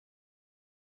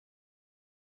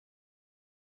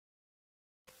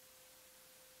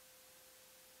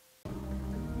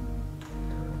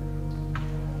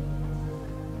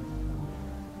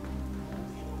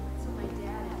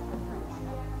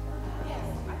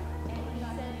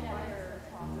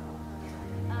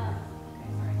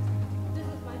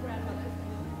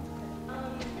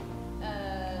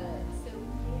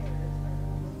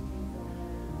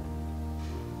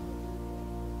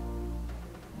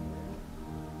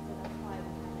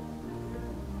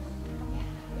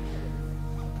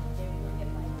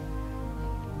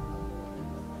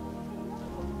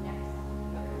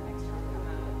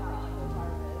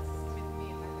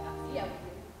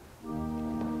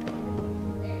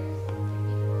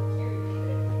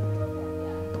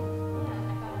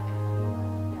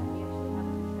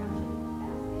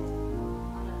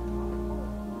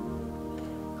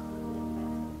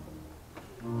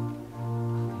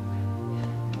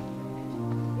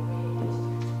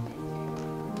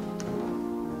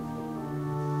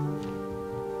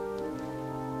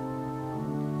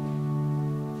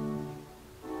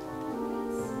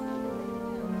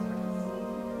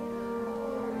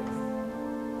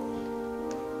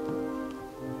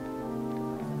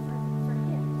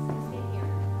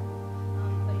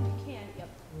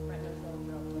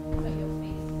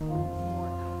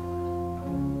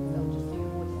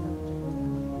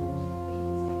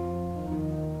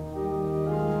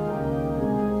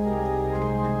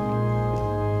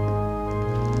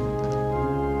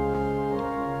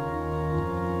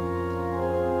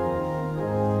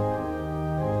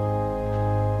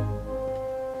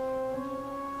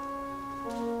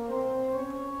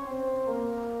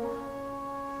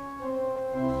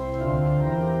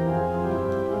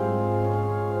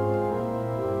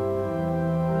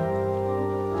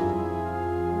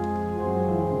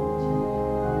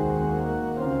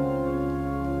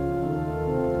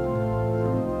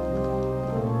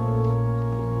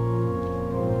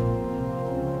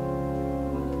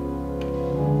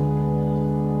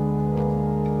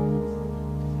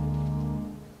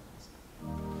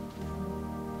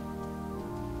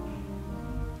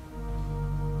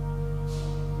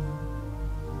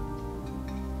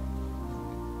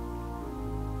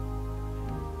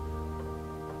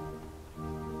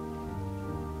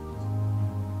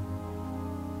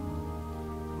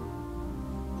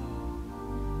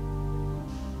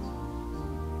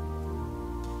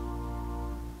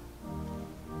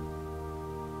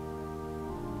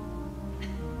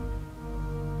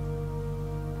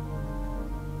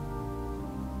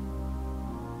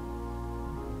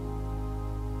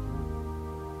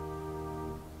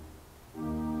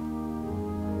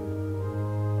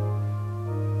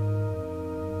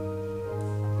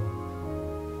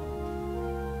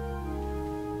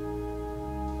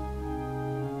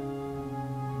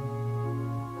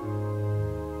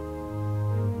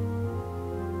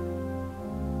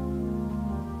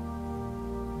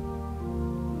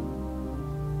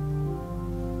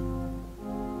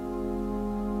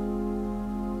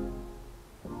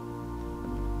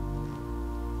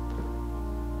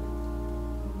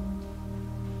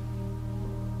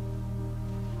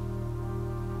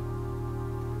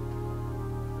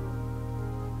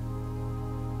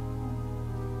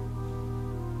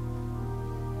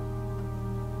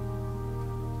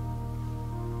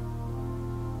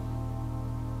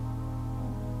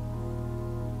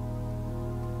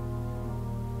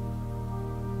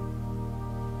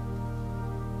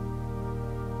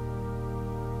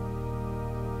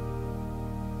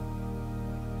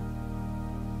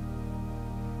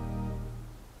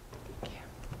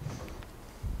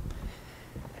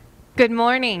Good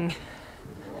morning.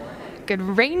 Good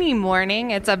rainy morning.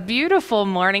 It's a beautiful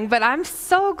morning, but I'm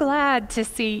so glad to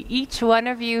see each one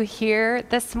of you here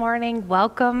this morning.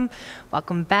 Welcome,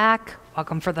 welcome back,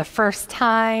 welcome for the first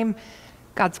time.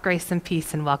 God's grace and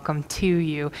peace and welcome to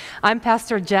you. I'm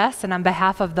Pastor Jess, and on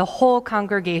behalf of the whole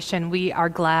congregation, we are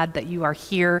glad that you are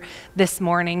here this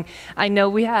morning. I know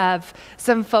we have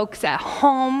some folks at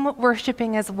home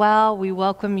worshiping as well. We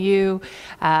welcome you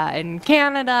in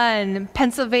Canada and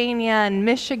Pennsylvania and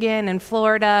Michigan and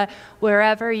Florida.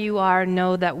 Wherever you are,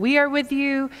 know that we are with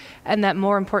you and that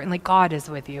more importantly, God is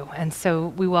with you. And so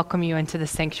we welcome you into the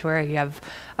sanctuary of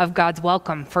God's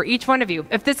welcome for each one of you.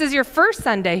 If this is your first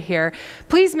Sunday here,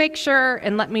 please make sure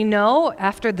and let me know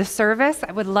after the service.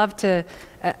 I would love to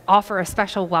offer a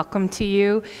special welcome to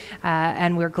you,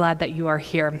 and we're glad that you are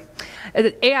here.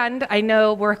 And I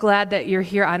know we're glad that you're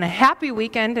here on a happy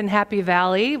weekend in Happy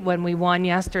Valley when we won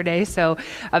yesterday, so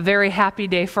a very happy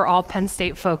day for all Penn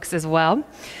State folks as well.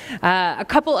 A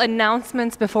couple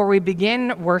announcements before we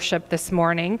begin worship this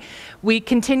morning. We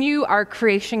continue our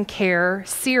Creation Care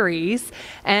series,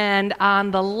 and on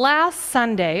the last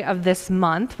Sunday of this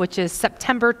month, which is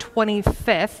September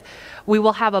 25th, we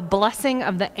will have a blessing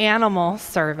of the animal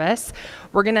service.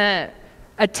 We're going to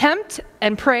attempt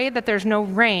and pray that there's no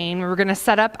rain. We're going to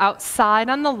set up outside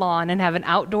on the lawn and have an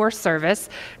outdoor service,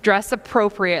 dress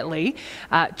appropriately.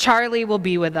 Charlie will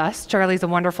be with us. Charlie's a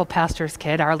wonderful pastor's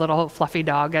kid, our little fluffy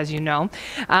dog, as you know.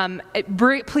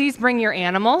 Please bring your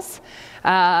animals.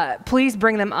 Please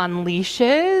bring them on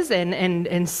leashes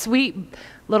and sweet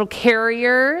little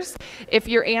carriers. If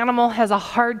your animal has a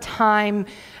hard time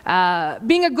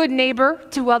being a good neighbor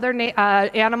to other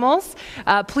animals,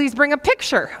 please bring a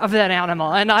picture of that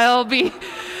animal, and I'll be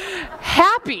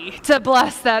happy to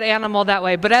bless that animal that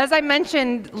way. But as I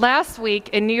mentioned last week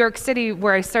in New York City,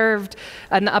 where I served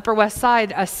on the Upper West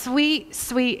Side, a sweet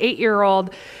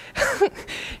 8-year-old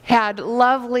had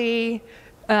lovely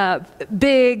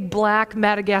big black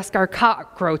Madagascar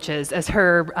cockroaches as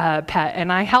her pet,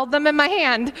 and I held them in my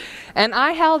hand, and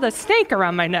I held a snake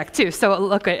around my neck too. So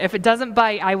look, if it doesn't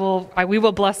bite, we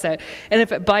will bless it, and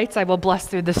if it bites, I will bless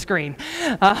through the screen.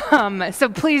 So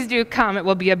please do come. It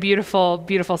will be a beautiful,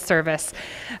 beautiful service.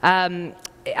 On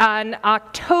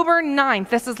October 9th,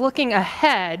 this is looking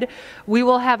ahead, we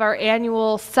will have our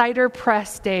annual cider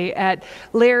press day at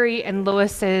Larry and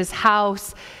Lois's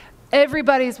house.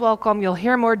 Everybody's welcome. You'll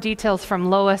hear more details from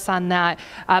Lois on that,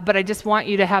 but I just want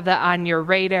you to have that on your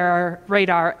radar,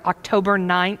 October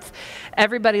 9th.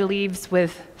 Everybody leaves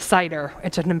with cider.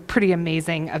 It's a pretty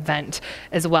amazing event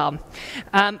as well.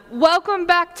 Welcome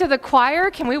back to the choir.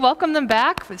 Can we welcome them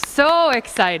back? It's so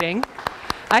exciting.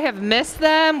 I have missed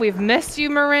them. We've missed you,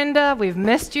 Miranda. We've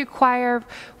missed you, choir.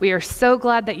 We are so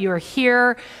glad that you are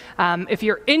here. If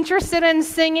you're interested in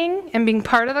singing and being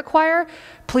part of the choir,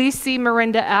 please see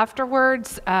Miranda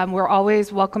afterwards. We're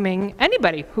always welcoming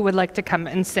anybody who would like to come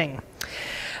and sing.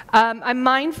 I'm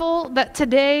mindful that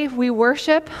today we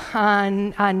worship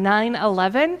on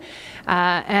 9/11,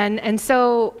 and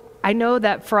so I know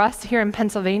that for us here in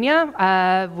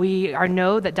Pennsylvania, we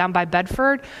know that down by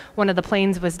Bedford, one of the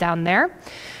planes was down there.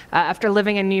 After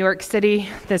living in New York City,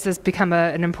 this has become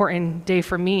an important day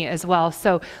for me as well.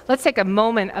 So let's take a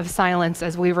moment of silence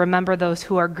as we remember those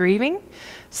who are grieving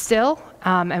still,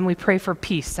 and we pray for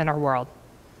peace in our world.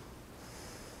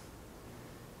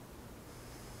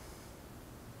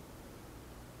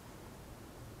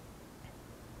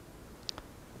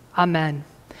 Amen.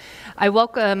 I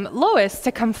welcome Lois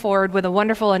to come forward with a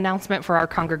wonderful announcement for our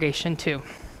congregation too.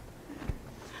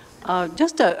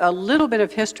 Just a little bit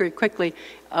of history quickly.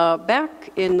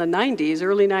 Back in the 90s,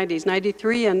 early 90s,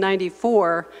 93 and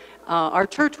 94, our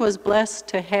church was blessed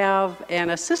to have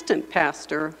an assistant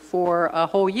pastor for a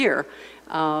whole year.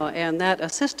 And that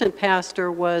assistant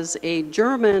pastor was a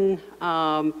German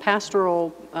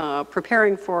pastoral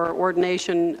preparing for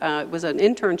ordination. It was an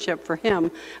internship for him,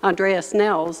 Andreas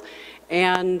Nels.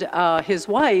 And his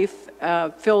wife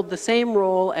filled the same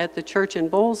role at the church in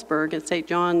Boalsburg, at St.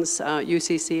 John's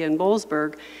UCC in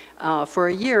Boalsburg, for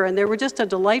a year. And they were just a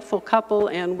delightful couple,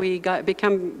 and we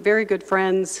become very good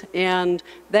friends. And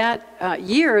that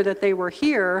year that they were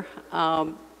here,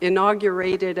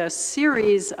 inaugurated a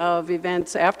series of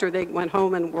events after they went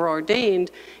home and were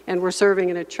ordained and were serving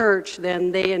in a church.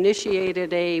 Then they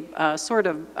initiated a sort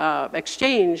of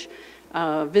exchange,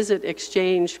 visit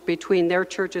exchange between their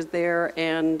churches there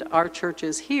and our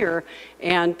churches here,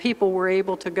 and people were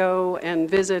able to go and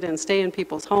visit and stay in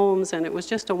people's homes, and it was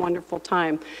just a wonderful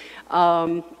time.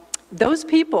 Those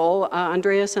people,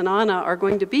 Andreas and Anna, are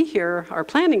going to be here, are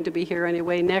planning to be here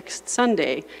anyway, next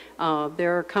Sunday.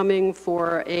 They're coming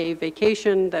for a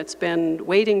vacation that's been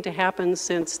waiting to happen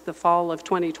since the fall of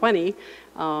 2020.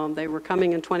 They were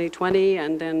coming in 2020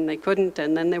 and then they couldn't,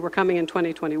 and then they were coming in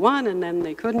 2021 and then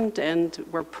they couldn't, and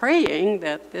we're praying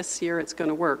that this year it's going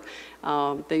to work.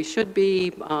 They should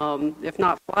be, if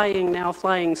not flying now,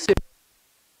 flying soon.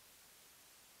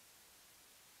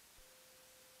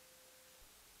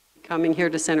 Coming here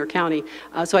to Center County.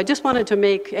 So I just wanted to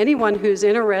make anyone who's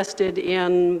interested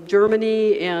in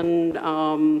Germany and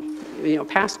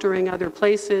pastoring other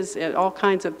places, all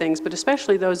kinds of things, but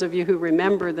especially those of you who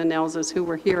remember the Nelses who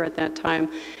were here at that time,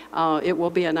 it will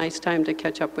be a nice time to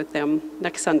catch up with them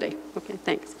next Sunday. Okay,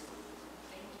 thanks.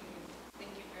 Thank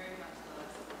you very much,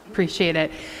 Lois. Appreciate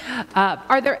it.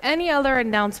 Are there any other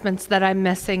announcements that I'm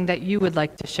missing that you would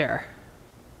like to share?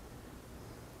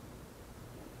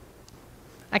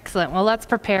 Excellent. Well, let's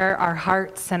prepare our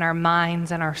hearts and our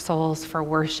minds and our souls for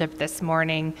worship this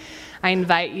morning. I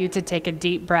invite you to take a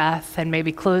deep breath and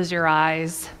maybe close your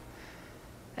eyes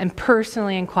and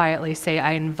personally and quietly say,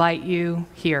 I invite you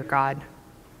here, God.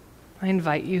 I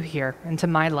invite you here into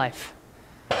my life.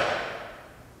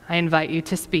 I invite you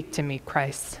to speak to me,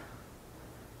 Christ.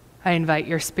 I invite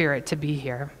your Spirit to be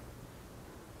here.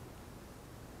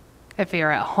 If you're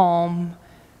at home,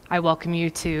 I welcome you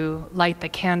to light the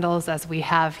candles as we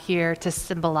have here to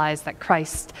symbolize that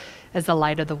Christ is the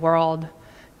light of the world,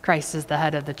 Christ is the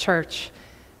head of the church,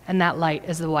 and that light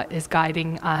is what is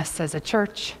guiding us as a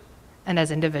church and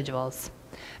as individuals.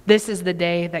 This is the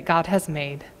day that God has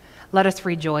made. Let us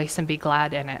rejoice and be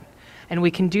glad in it. And we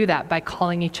can do that by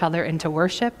calling each other into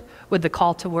worship with the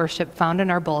call to worship found in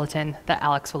our bulletin that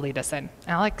Alex will lead us in.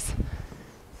 Alex?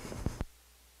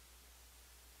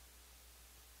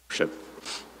 Worship.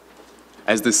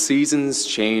 As the seasons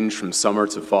change from summer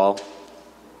to fall,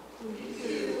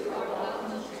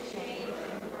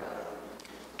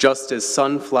 just as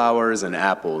sunflowers and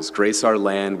apples grace our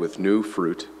land with new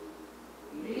fruit,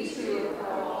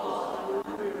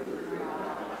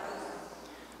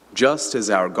 just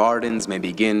as our gardens may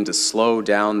begin to slow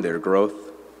down their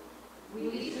growth,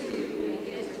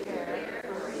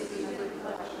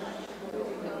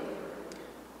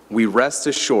 we rest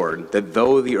assured that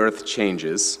though the earth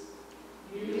changes,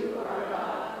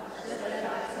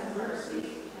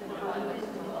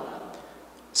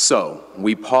 so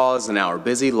we pause in our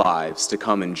busy lives to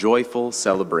come in joyful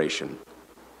celebration.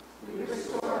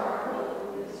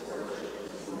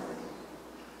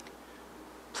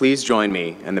 Please join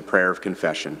me in the prayer of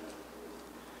confession.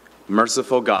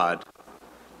 Merciful God,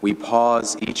 we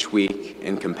pause each week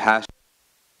in compassion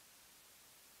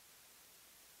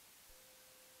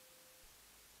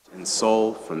and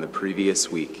soul from the previous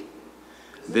week.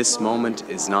 This moment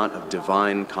is not of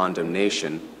divine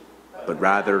condemnation, but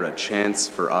rather a chance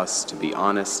for us to be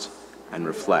honest and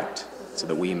reflect so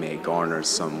that we may garner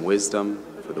some wisdom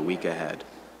for the week ahead.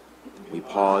 We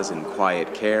pause in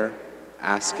quiet care,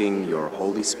 asking your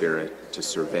Holy Spirit to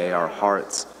survey our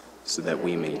hearts so that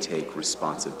we may take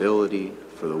responsibility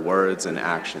for the words and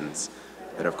actions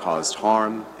that have caused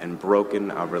harm and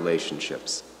broken our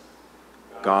relationships.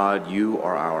 God, you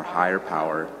are our higher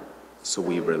power, so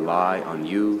we rely on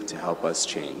you to help us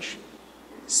change.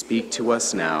 Speak to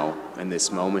us now in this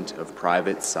moment of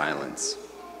private silence.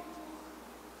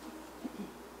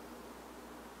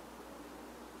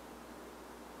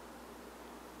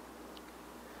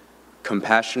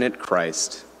 Compassionate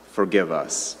Christ, forgive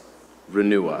us,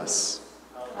 renew us,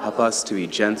 help us to be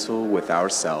gentle with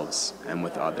ourselves and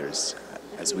with others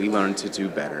as we learn to do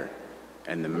better.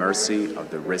 In the mercy of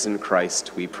the risen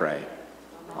Christ we pray.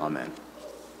 Amen.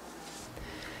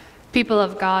 People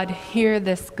of God, hear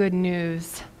this good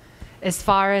news. As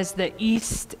far as the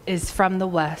east is from the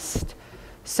west,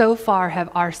 so far have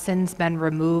our sins been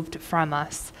removed from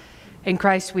us. In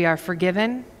Christ we are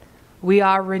forgiven, we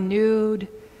are renewed,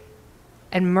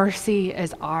 and mercy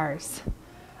is ours.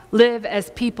 Live as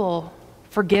people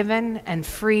forgiven and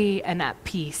free and at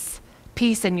peace.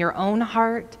 Peace in your own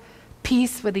heart,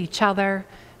 peace with each other,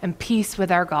 and peace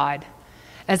with our God.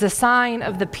 As a sign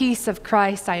of the peace of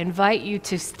Christ, I invite you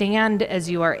to stand as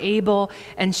you are able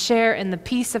and share in the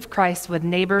peace of Christ with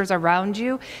neighbors around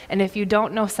you. And if you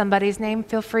don't know somebody's name,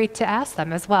 feel free to ask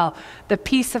them as well. The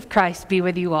peace of Christ be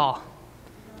with you all.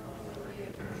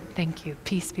 Thank you.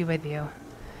 Peace be with you.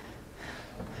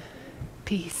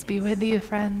 Peace be with you,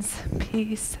 friends.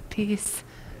 Peace, peace,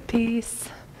 peace.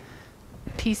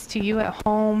 Peace to you at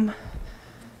home.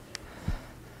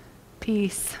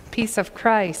 Peace, peace of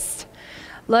Christ.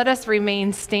 Let us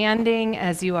remain standing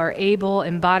as you are able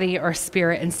in body or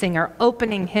spirit and sing our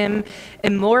opening hymn,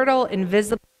 Immortal,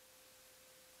 Invisible,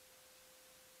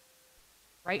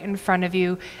 right in front of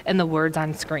you and the words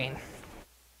on screen.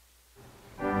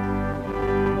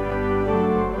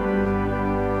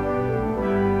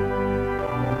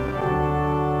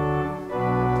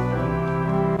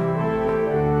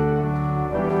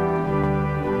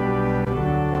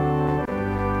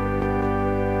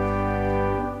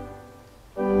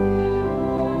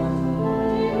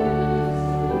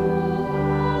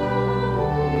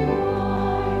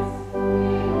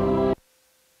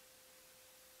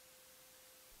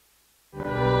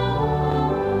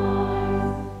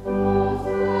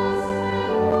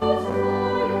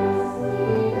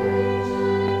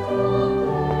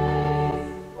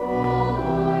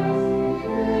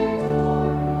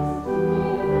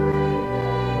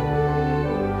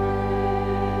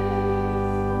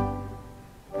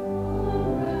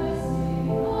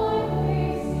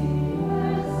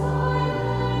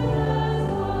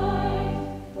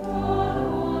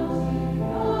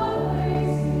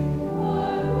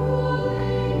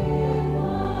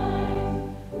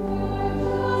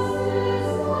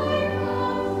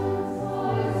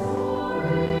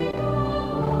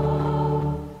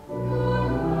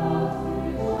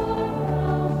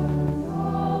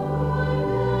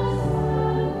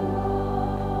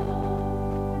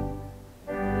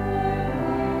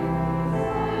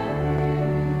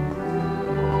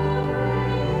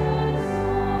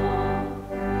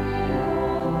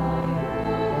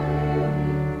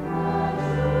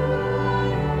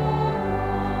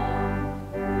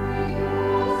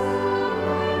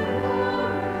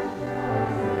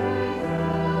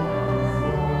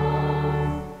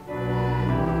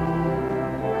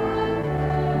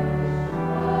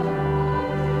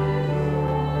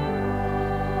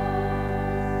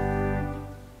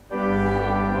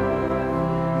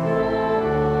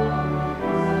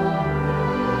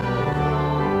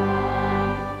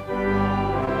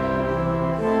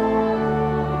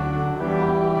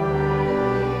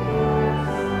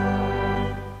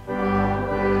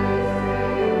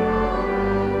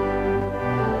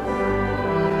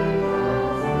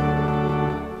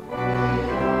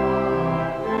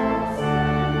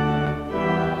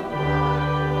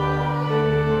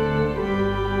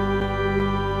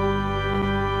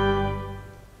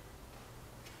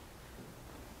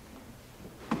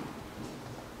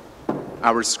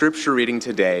 Our scripture reading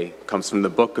today comes from the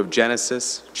book of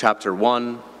Genesis, chapter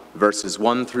 1, verses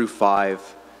 1 through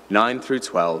 5, 9 through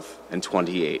 12, and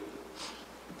 28.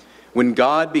 When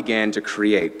God began to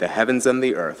create the heavens and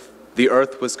the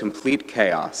earth was complete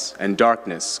chaos, and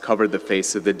darkness covered the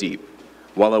face of the deep,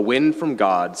 while a wind from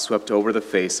God swept over the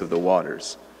face of the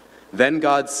waters. Then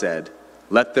God said,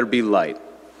 "Let there be light,"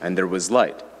 and there was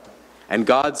light. And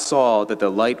God saw that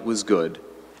the light was good,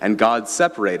 and God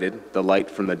separated the light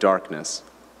from the darkness.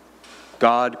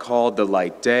 God called the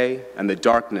light day, and the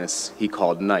darkness he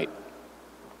called night.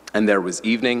 And there was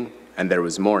evening, and there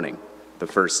was morning, the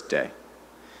first day.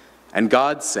 And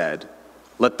God said,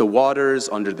 "Let the waters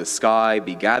under the sky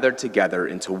be gathered together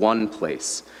into one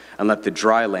place, and let the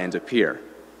dry land appear."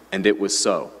 And it was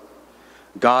so.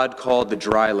 God called the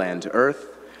dry land earth,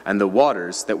 and the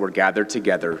waters that were gathered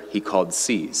together he called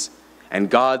seas. And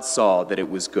God saw that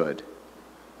it was good.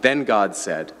 Then God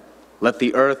said, "Let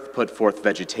the earth put forth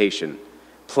vegetation,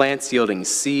 plants yielding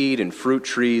seed and fruit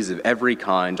trees of every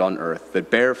kind on earth that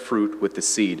bear fruit with the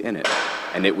seed in it."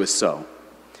 And it was so.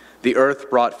 The earth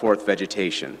brought forth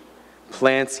vegetation,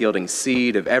 plants yielding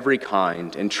seed of every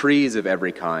kind, and trees of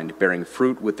every kind bearing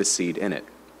fruit with the seed in it.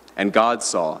 And God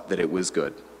saw that it was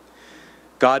good.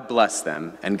 God blessed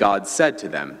them, and God said to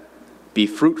them, "Be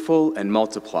fruitful and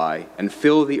multiply, and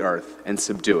fill the earth and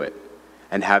subdue it,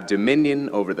 and have dominion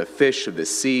over the fish of the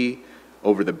sea,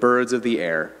 over the birds of the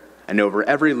air, and over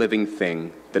every living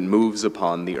thing that moves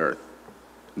upon the earth."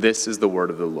 This is the word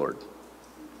of the Lord.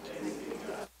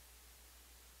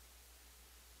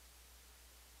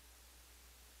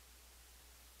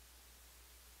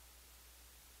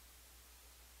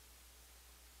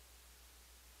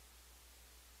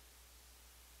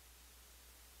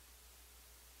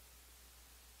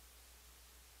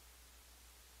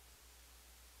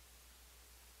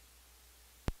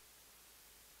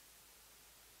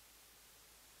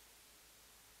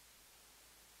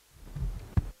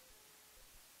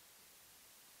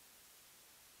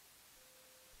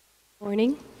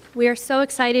 Morning. We are so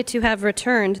excited to have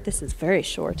returned. This is very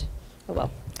short. Oh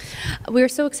well. We are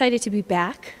so excited to be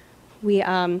back. We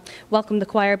welcome the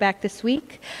choir back this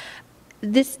week.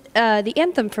 The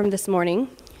anthem from this morning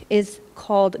is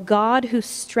called God Who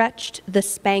Stretched the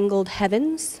Spangled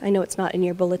Heavens. I know it's not in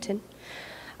your bulletin.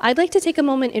 I'd like to take a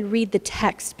moment and read the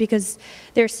text because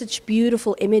there's such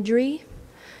beautiful imagery.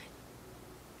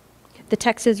 The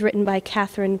text is written by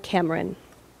Catherine Cameron.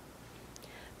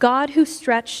 God who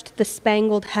stretched the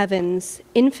spangled heavens,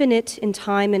 infinite in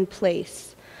time and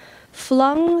place,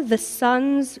 flung the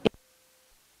suns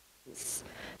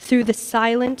through the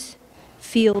silent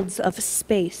fields of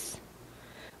space.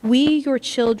 We, your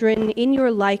children, in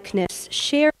your likeness,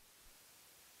 share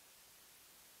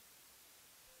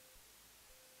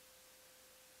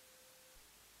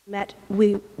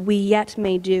we yet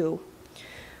may do.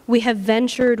 We have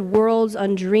ventured worlds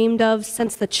undreamed of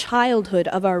since the childhood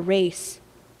of our race,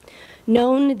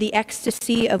 known the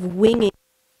ecstasy of winging,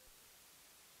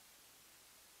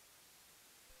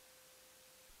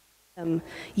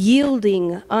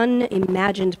 yielding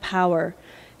unimagined power,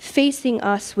 facing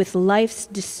us with life's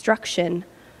destruction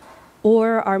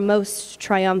or our most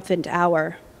triumphant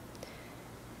hour.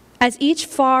 As each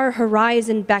far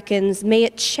horizon beckons, may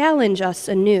it challenge us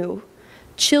anew,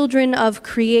 children of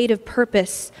creative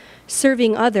purpose,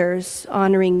 serving others,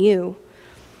 honoring you.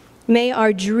 May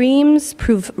our dreams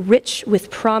prove rich with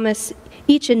promise,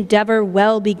 each endeavor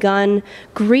well begun.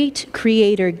 Great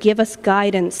Creator, give us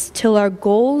guidance till our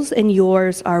goals and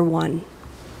yours are one.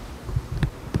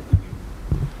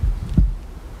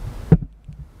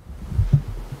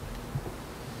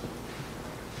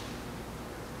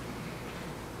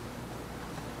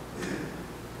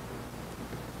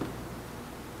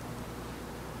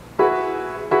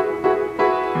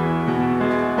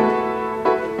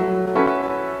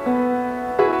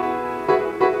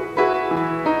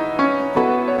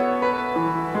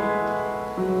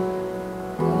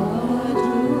 God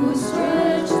who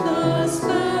stretched the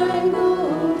spangled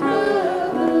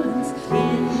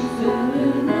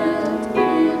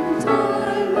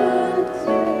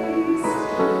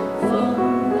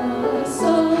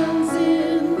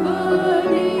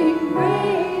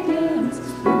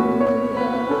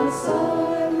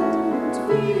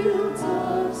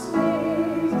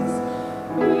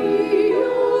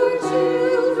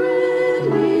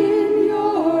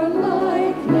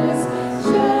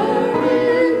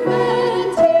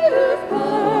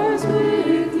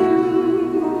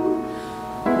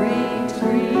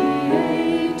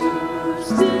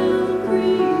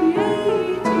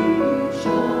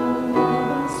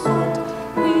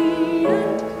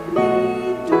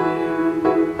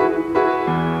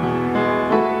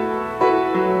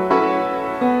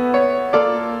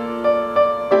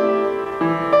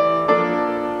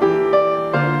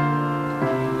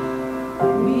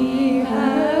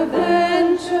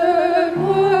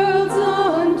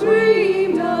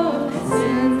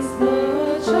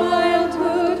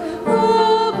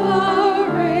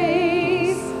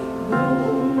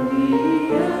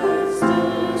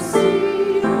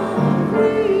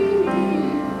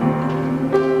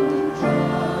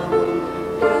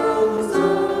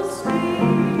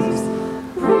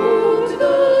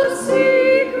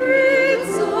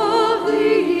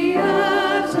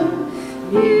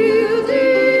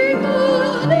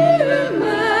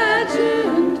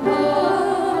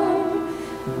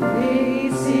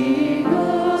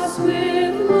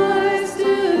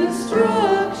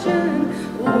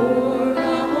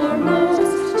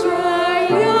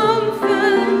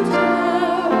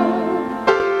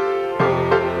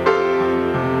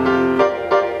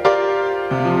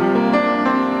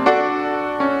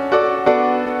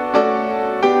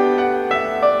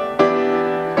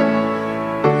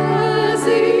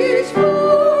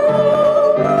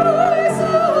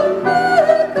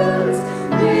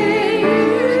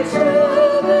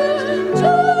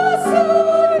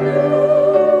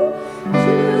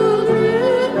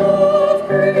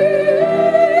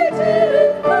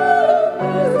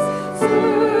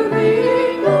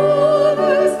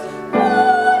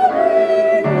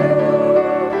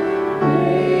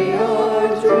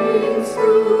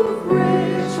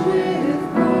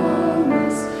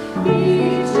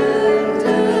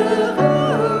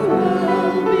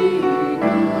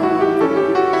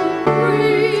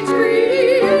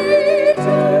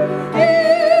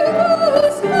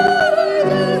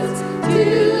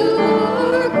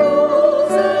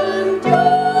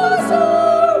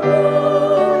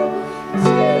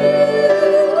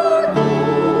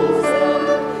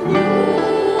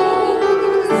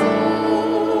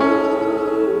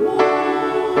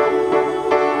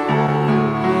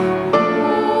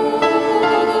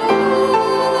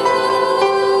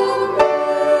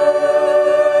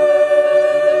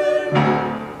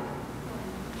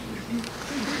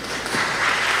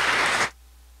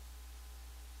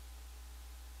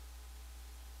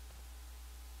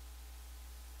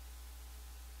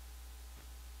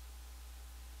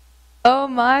So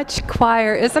much,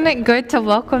 choir. Isn't it good to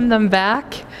welcome them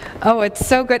back? Oh, it's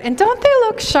so good. And don't they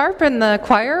look sharp in the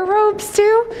choir robes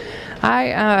too?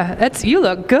 You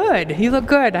look good. You look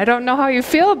good. I don't know how you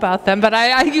feel about them, but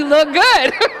you look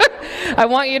good. I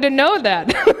want you to know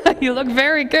that. You look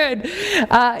very good.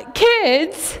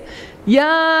 Kids,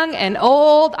 young and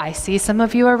old, I see some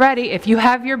of you already. If you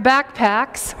have your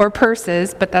backpacks or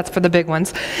purses, but that's for the big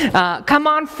ones, come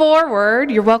on forward.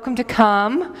 You're welcome to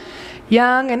come.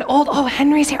 Young and old. Oh,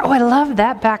 Henry's here. Oh, I love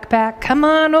that backpack. Come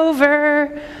on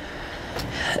over.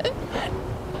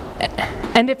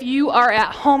 And if you are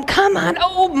at home, come on.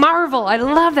 Oh, Marvel, I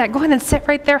love that. Go ahead and sit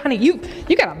right there, honey. You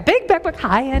got a big backpack.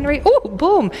 Hi, Henry. Oh,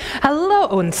 boom. Hello.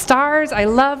 Oh, and stars, I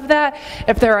love that.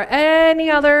 If there are any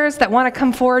others that want to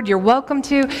come forward, you're welcome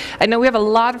to. I know we have a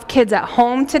lot of kids at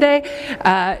home today.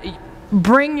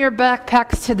 Bring your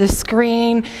backpacks to the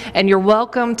screen, and you're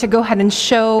welcome to go ahead and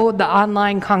show the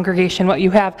online congregation what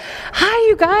you have. Hi,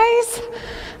 you guys.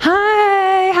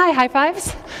 Hi. High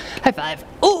fives. High five.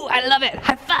 Oh, I love it.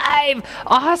 High five.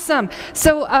 Awesome.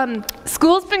 So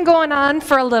school's been going on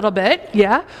for a little bit.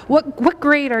 Yeah. What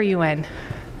grade are you in?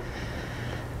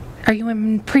 Are you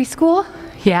in preschool?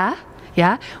 Yeah.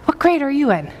 Yeah. What grade are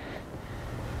you in?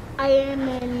 I am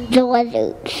in the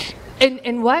Lizards.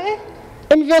 In what?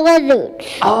 In the Lizards.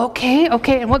 Okay.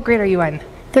 And what grade are you in?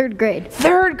 Third grade.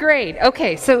 Third grade.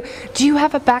 Okay, so do you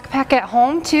have a backpack at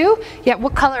home too? Yeah,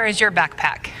 what color is your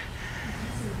backpack?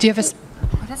 Do you have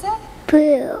what is it?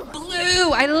 Blue.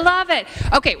 Blue, I love it.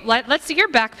 Okay, let's see your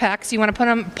backpacks. You want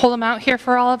to pull them out here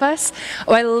for all of us?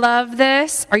 Oh, I love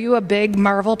this. Are you a big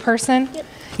Marvel person? Yep.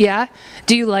 Yeah?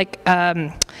 Do you like,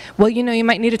 well, you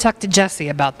might need to talk to Jesse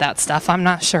about that stuff. I'm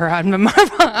not sure. I'm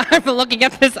looking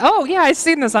at this. Oh, yeah, I've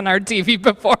seen this on our TV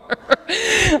before.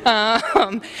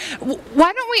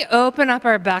 Why don't we open up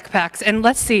our backpacks and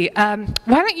let's see. Why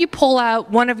don't you pull out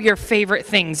one of your favorite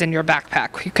things in your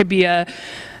backpack? It could be a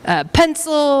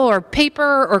pencil or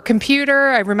paper or computer.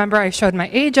 I remember I showed my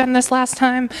age on this last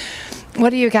time. What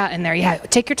do you got in there? Yeah,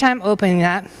 take your time opening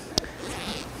that.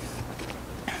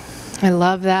 I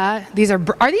love that.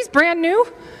 Are these brand new?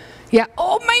 Yeah.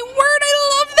 Oh my word, I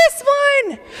love this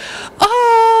one.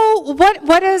 Oh,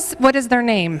 what is their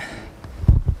name?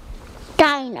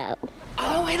 Dino.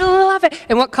 Oh, I love it.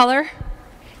 And what color?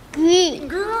 Green.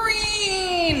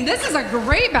 Green. This is a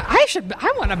great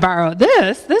I want to borrow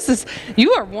this.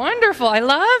 You are wonderful. I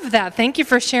love that. Thank you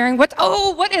for sharing. What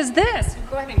is this?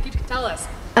 Go ahead and tell us.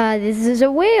 This is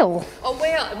a whale. A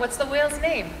whale. And what's the whale's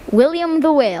name? William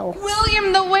the Whale.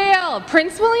 William the Whale.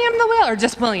 Prince William the Whale or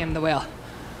just William the Whale?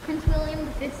 Prince William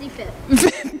the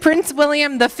 55th. Prince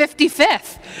William the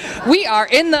 55th. We are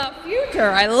in the future.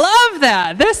 I love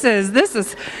that. This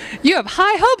is, you have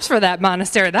high hopes for that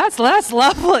monastery. That's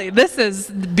lovely. This is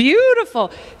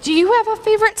beautiful. Do you have a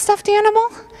favorite stuffed animal?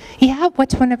 Yeah,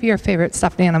 what's one of your favorite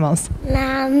stuffed animals?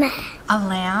 Lamb. A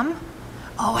lamb?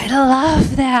 Oh, I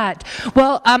love that.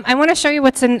 Well, I want to show you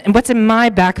what's in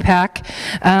my backpack.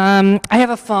 I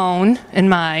have a phone in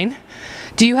mine.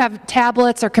 Do you have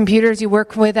tablets or computers you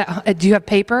work with? Do you have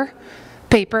paper?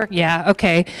 Paper? Yeah,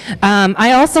 okay.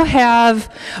 I also have,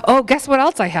 guess what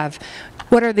else I have?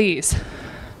 What are these?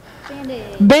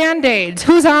 Band-Aids. Band-Aids.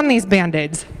 Who's on these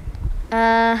Band-Aids?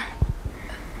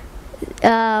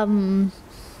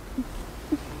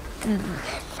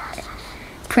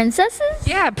 Princesses?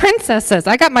 Yeah, princesses.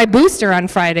 I got my booster on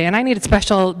Friday, and I needed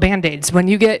special Band-Aids. When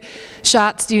you get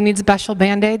shots, do you need special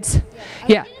Band-Aids?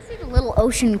 Yeah. I see the little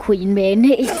Ocean Queen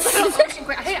Band-Aids.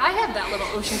 Hey, I have that little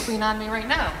Ocean Queen on me right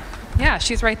now. Yeah,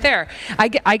 she's right there.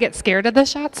 I get scared of the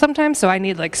shots sometimes, so I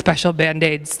need like special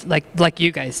Band-Aids like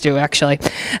you guys do, actually.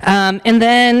 And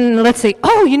then, let's see.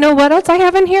 Oh, you know what else I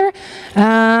have in here?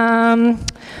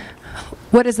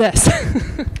 What is this?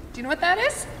 Do you know what that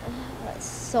is?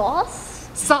 Sauce?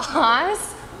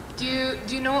 Sauce. Do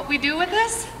you know what we do with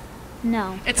this?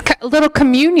 No. It's little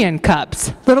communion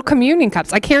cups. Little communion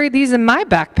cups. I carry these in my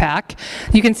backpack.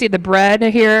 You can see the bread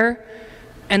here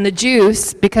and the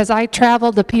juice because I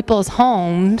travel to people's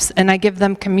homes and I give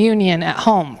them communion at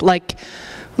home, like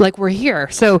we're here.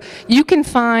 So you can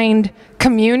find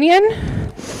communion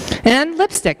and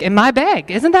lipstick in my bag.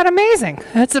 Isn't that amazing?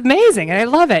 That's amazing, and I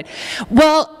love it.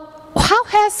 Well, how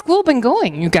has school been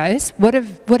going, you guys? What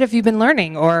have you been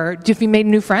learning, or have you made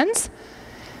new friends?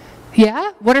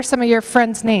 Yeah? What are some of your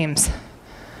friends' names?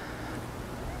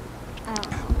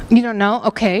 You don't know?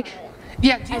 Okay.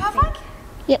 Yeah, do you have one?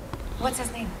 Yep. What's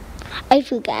his name? I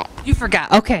forgot. You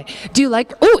forgot. Okay. Do you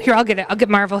like, here, I'll get it. I'll get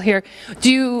Marvel here. Do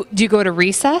you go to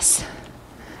recess?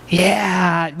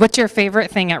 Yeah. What's your favorite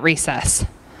thing at recess?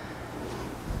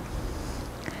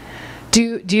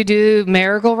 Do you do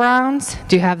merry-go-rounds?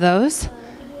 Do you have those?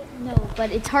 No,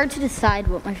 but it's hard to decide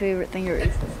what my favorite thing at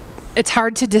recess is. It's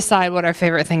hard to decide what our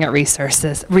favorite thing at recess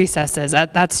is.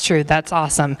 That's true. That's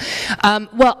awesome.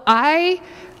 Well, I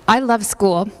love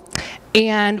school.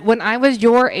 And when I was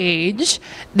your age,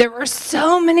 there were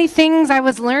so many things I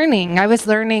was learning. I was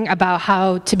learning about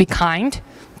how to be kind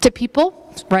to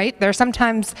people, right? There are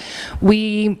sometimes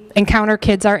we encounter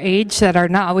kids our age that are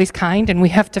not always kind, and we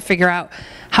have to figure out,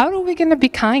 how are we going to be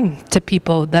kind to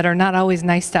people that are not always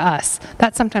nice to us?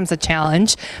 That's sometimes a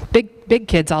challenge. Big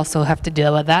kids also have to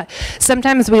deal with that.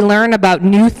 Sometimes we learn about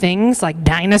new things like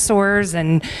dinosaurs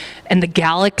and the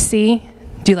galaxy.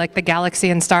 Do you like the galaxy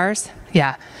and stars?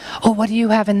 Yeah. Oh, what do you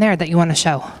have in there that you want to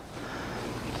show?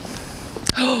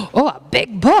 Oh, a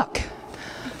big book.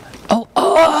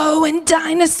 Oh, and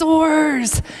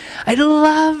dinosaurs. I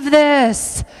love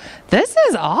this. This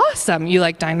is awesome. You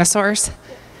like dinosaurs?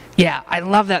 Yeah, I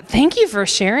love that. Thank you for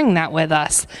sharing that with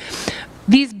us.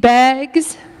 These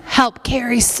bags help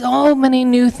carry so many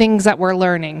new things that we're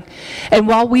learning. And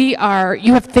while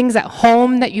you have things at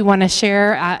home that you want to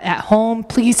share at home,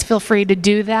 please feel free to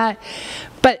do that.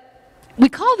 But we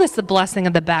call this the blessing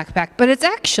of the backpack, but it's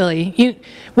actually,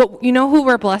 you know who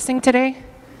we're blessing today?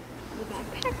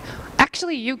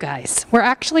 Actually, you guys. We're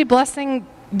actually blessing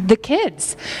the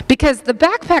kids, because the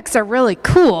backpacks are really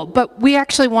cool, but we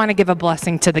actually want to give a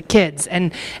blessing to the kids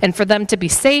and for them to be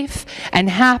safe and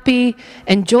happy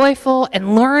and joyful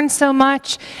and learn so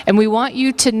much. And we want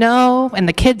you to know, and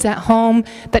the kids at home,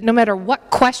 that no matter what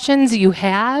questions you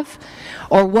have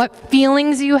or what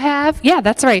feelings you have, yeah,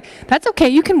 that's right. That's okay.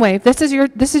 You can wave. This is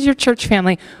your church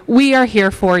family. We are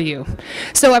here for you.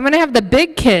 So I'm going to have the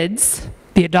big kids,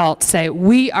 the adults, say,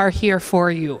 we are here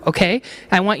for you, okay?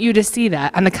 I want you to see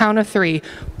that on the count of 3.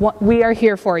 We are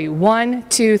here for you. 1,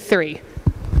 2, 3.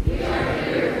 We are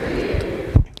here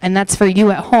for you. And that's for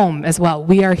you at home as well.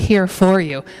 We are here for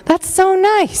you. That's so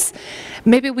nice.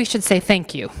 Maybe we should say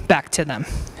thank you back to them.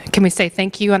 Can we say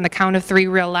thank you on the count of 3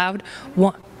 real loud?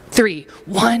 1, 3.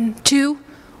 1, 2,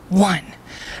 1.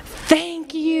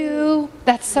 Thank you.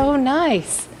 That's so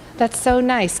nice. That's so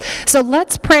nice. So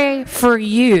let's pray for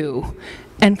you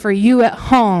and for you at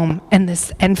home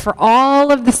and for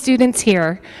all of the students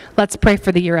here. Let's pray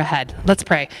for the year ahead. Let's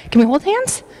pray. Can we hold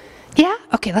hands? Yeah?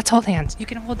 Okay, let's hold hands. You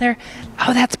can hold there.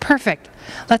 Oh, that's perfect.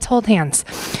 Let's hold hands.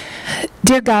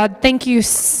 Dear God, thank you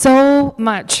so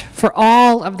much for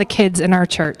all of the kids in our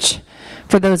church,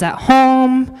 for those at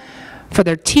home, for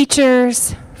their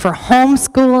teachers, for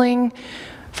homeschooling,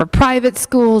 for private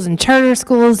schools and charter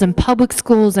schools and public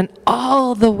schools, and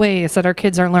all the ways that our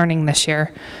kids are learning this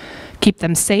year. Keep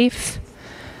them safe,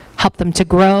 help them to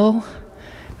grow.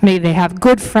 May they have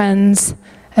good friends,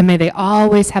 and may they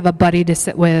always have a buddy to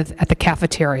sit with at the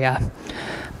cafeteria.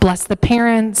 Bless the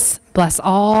parents, bless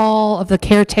all of the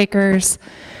caretakers,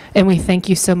 and we thank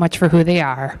you so much for who they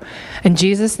are. In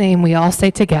Jesus' name, we all say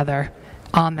together,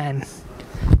 amen.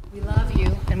 We love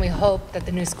you, and we hope that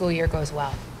the new school year goes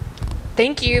well.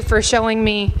 Thank you for showing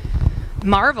me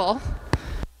Marvel.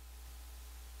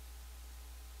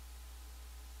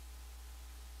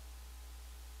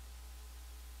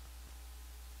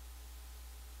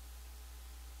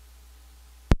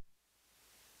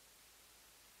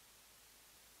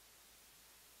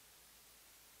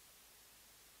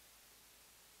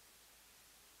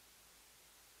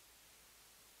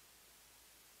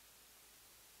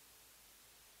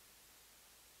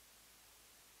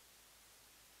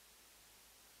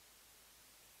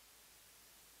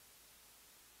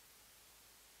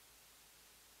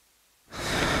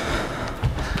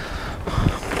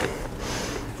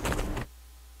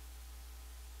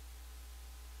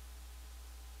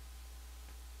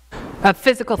 A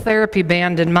physical therapy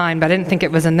band in mine, but I didn't think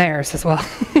it was in theirs as well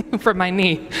for my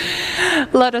knee.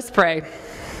 Let us pray.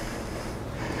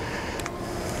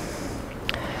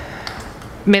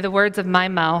 May the words of my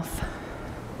mouth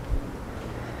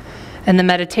and the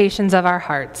meditations of our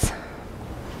hearts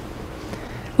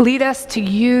lead us to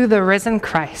you, the risen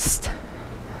Christ.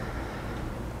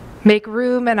 Make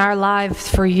room in our lives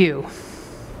for you.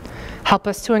 Help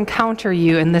us to encounter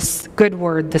you in this good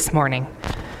word this morning.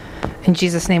 In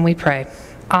Jesus' name we pray.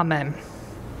 Amen.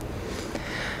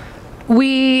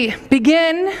 We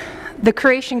begin the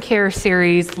Creation Care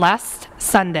series last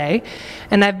Sunday,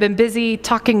 and I've been busy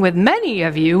talking with many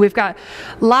of you. We've got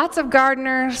lots of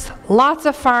gardeners, lots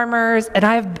of farmers, and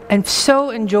I've so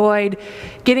enjoyed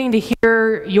getting to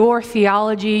hear your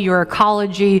theology, your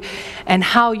ecology, and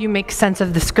how you make sense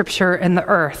of the scripture and the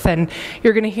earth. And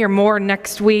you're going to hear more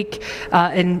next week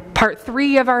in part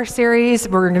 3 of our series.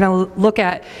 We're going to look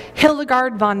at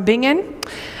Hildegard von Bingen,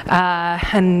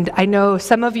 and I know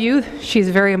some of you, she's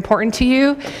very important to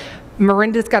you.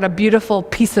 Miranda's got a beautiful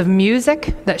piece of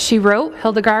music that she wrote,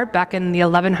 Hildegard, back in the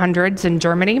 1100s in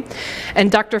Germany.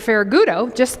 And Dr.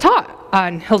 Ferragudo just taught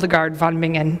on Hildegard von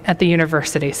Bingen at the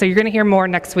university. So you're going to hear more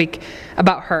next week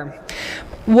about her.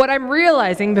 What I'm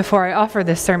realizing before I offer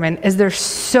this sermon is there's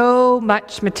so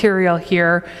much material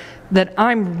here that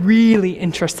I'm really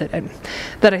interested in,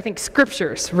 that I think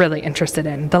Scripture's really interested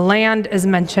in. The land is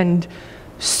mentioned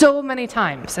so many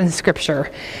times in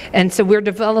Scripture. And so we're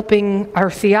developing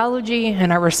our theology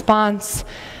and our response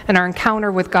and our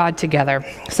encounter with God together.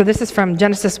 So this is from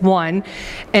Genesis 1,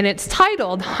 and it's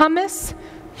titled Humus,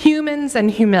 Humans, and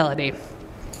Humility.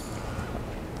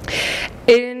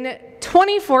 In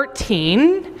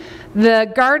 2014,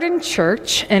 the Garden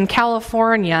Church in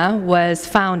California was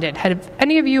founded. Have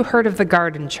any of you heard of the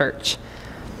Garden Church?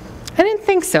 I didn't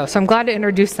think so, so I'm glad to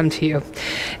introduce them to you.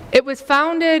 It was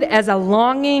founded as a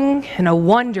longing and a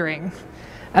wondering,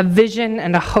 a vision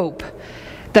and a hope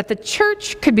that the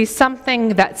church could be something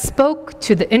that spoke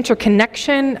to the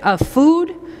interconnection of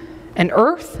food and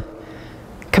earth,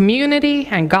 community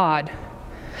and God.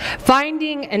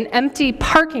 Finding an empty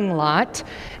parking lot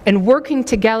and working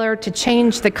together to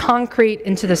change the concrete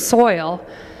into the soil,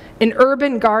 an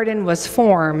urban garden was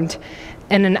formed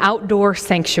and an outdoor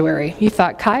sanctuary. You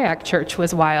thought kayak church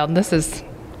was wild. This is,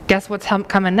 guess what's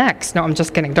coming next? No, I'm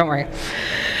just kidding, don't worry.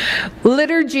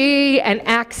 Liturgy and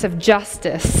acts of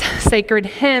justice, sacred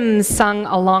hymns sung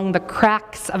along the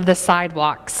cracks of the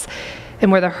sidewalks,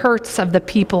 and where the hurts of the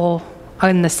people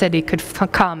in the city could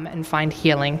come and find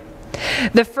healing.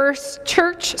 The first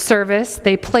church service,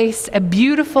 they placed a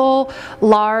beautiful,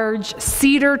 large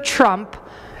cedar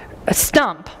a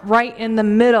stump right in the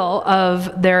middle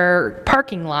of their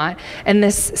parking lot, and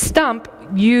this stump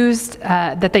used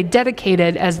that they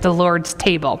dedicated as the Lord's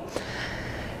table.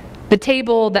 The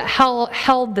table that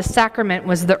held the sacrament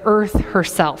was the earth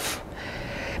herself.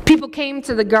 People came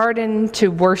to the garden to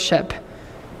worship,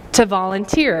 to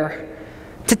volunteer,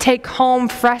 to take home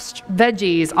fresh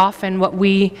veggies, often what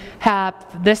we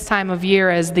have this time of year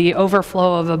as the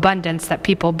overflow of abundance that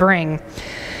people bring.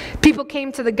 People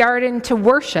came to the garden to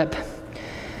worship,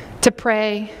 to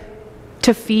pray,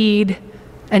 to feed,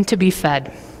 and to be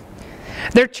fed.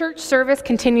 Their church service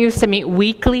continues to meet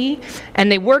weekly,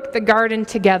 and they work the garden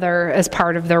together as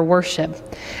part of their worship.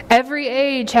 Every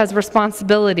age has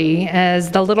responsibility as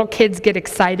the little kids get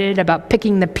excited about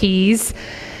picking the peas,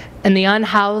 and the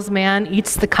unhoused man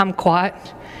eats the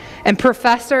kumquat, and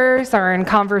professors are in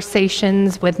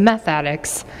conversations with meth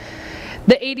addicts.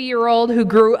 The 80-year-old who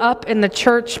grew up in the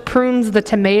church prunes the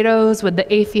tomatoes with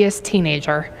the atheist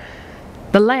teenager.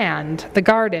 The land, the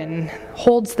garden,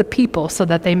 holds the people so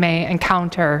that they may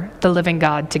encounter the living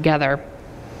God together.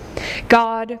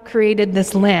 God created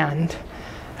this land,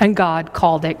 and God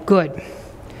called it good.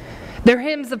 Their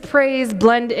hymns of praise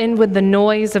blend in with the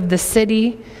noise of the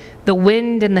city. The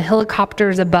wind and the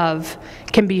helicopters above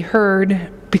can be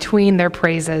heard between their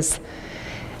praises.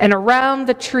 And around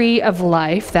the tree of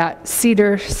life, that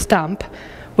cedar stump,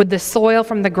 with the soil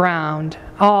from the ground,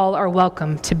 all are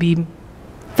welcome to be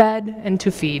fed and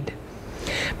to feed.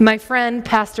 My friend,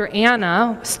 Pastor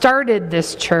Anna, started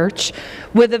this church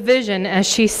with a vision, as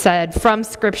she said, from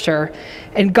Scripture,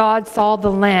 and God saw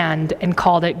the land and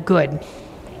called it good.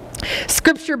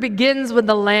 Scripture begins with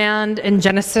the land in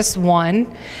Genesis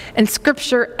 1, and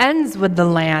Scripture ends with the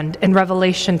land in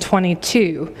Revelation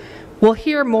 22. We'll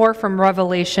hear more from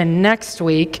Revelation next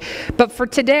week, but for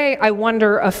today, I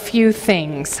wonder a few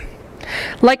things.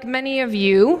 Like many of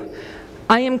you,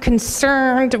 I am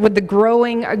concerned with the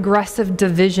growing aggressive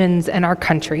divisions in our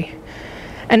country.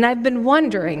 And I've been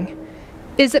wondering,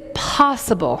 is it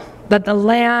possible that the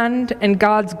land and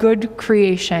God's good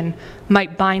creation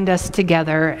might bind us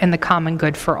together in the common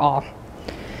good for all?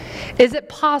 Is it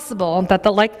possible that,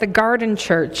 like the Garden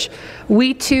Church,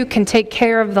 we too can take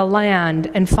care of the land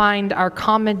and find our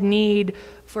common need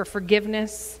for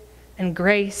forgiveness and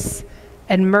grace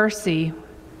and mercy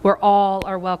where all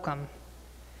are welcome?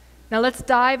 Now let's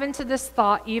dive into this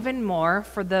thought even more.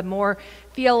 For the more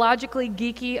theologically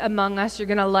geeky among us, you're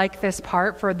going to like this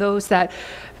part. For those that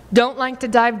don't like to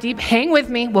dive deep, hang with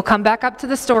me. We'll come back up to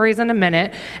the stories in a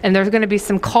minute, and there's going to be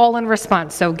some call and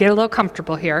response, so get a little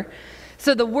comfortable here.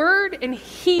 So the word in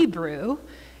Hebrew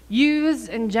Used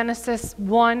in Genesis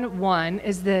 1:1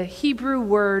 is the Hebrew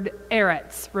word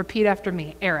eretz. Repeat after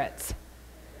me, eretz.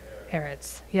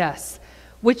 Eretz, yes.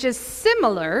 Which is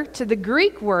similar to the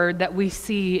Greek word that we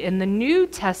see in the New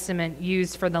Testament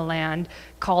used for the land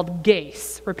called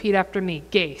ges. Repeat after me,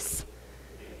 ges.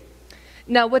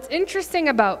 Now, what's interesting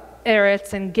about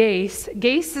eretz and ges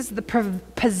is the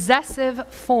possessive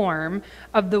form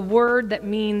of the word that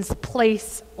means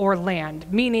place or land,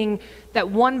 meaning that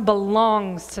one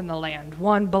belongs to the land,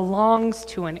 one belongs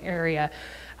to an area.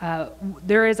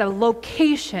 There is a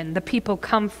location the people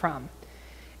come from.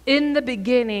 In the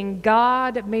beginning,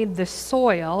 God made the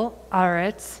soil,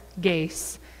 eretz,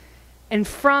 ges, and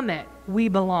from it we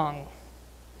belong.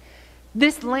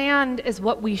 This land is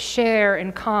what we share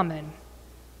in common.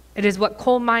 It is what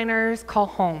coal miners call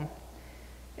home.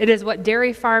 It is what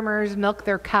dairy farmers milk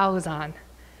their cows on.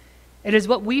 It is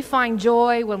what we find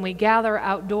joy when we gather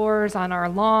outdoors on our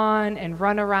lawn and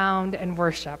run around and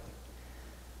worship.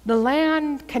 The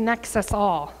land connects us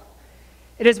all.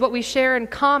 It is what we share in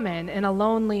common in a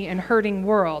lonely and hurting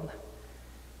world.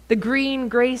 The green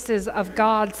graces of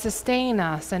God sustain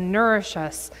us and nourish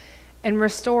us and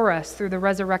restore us through the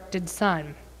resurrected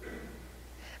Son.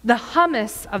 The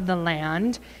humus of the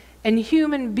land and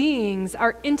human beings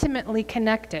are intimately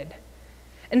connected.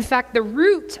 In fact, the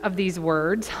root of these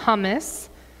words, humus,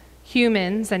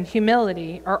 humans, and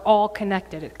humility, are all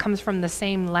connected. It comes from the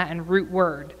same Latin root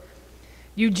word.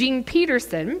 Eugene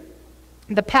Peterson,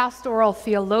 the pastoral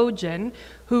theologian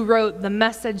who wrote the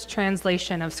Message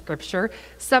translation of Scripture,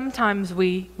 sometimes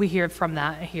we hear from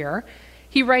that here.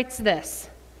 He writes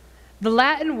this: the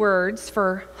Latin words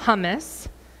for humus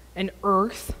and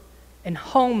earth and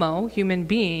homo, human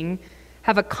being,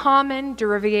 have a common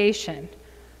derivation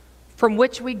from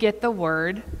which we get the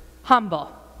word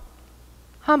humble.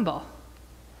 Humble.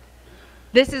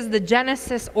 This is the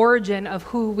Genesis origin of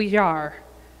who we are.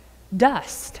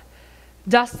 Dust.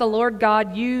 Dust the Lord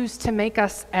God used to make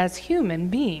us as human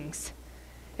beings.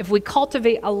 If we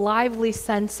cultivate a lively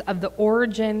sense of the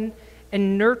origin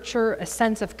and nurture a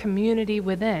sense of community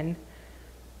within,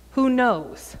 who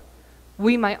knows,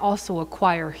 we might also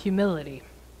acquire humility.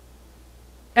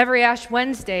 Every Ash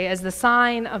Wednesday, as the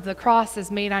sign of the cross is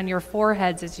made on your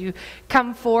foreheads as you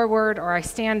come forward, or I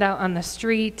stand out on the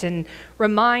street and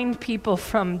remind people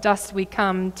from dust we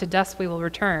come, to dust we will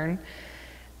return.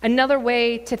 Another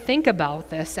way to think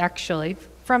about this, actually,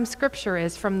 from Scripture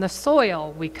is from the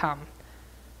soil we come,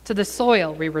 to the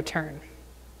soil we return.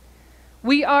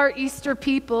 We are Easter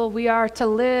people. We are to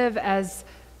live as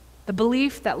the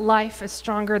belief that life is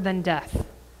stronger than death,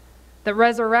 that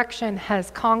resurrection has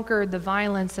conquered the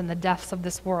violence and the deaths of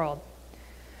this world.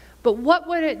 But what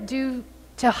would it do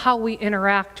to how we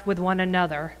interact with one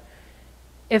another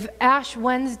if Ash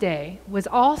Wednesday was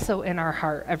also in our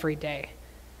heart every day?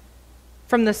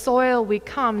 From the soil we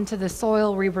come, to the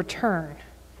soil we return.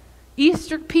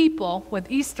 Easter people with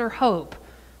Easter hope,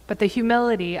 but the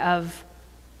humility of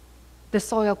the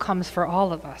soil comes for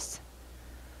all of us.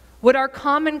 Would our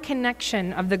common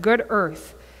connection of the good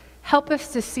earth help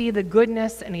us to see the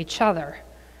goodness in each other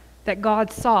that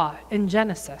God saw in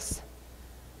Genesis?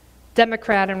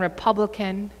 Democrat and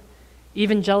Republican,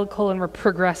 evangelical and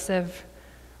progressive,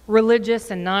 religious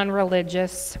and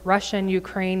non-religious, Russian,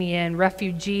 Ukrainian,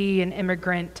 refugee and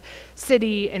immigrant,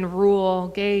 city and rural,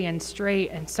 gay and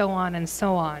straight, and so on and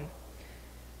so on.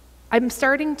 I'm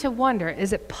starting to wonder,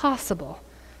 is it possible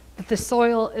that the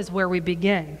soil is where we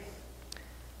begin?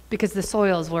 Because the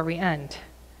soil is where we end.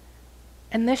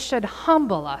 And this should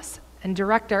humble us and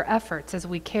direct our efforts as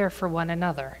we care for one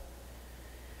another.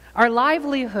 Our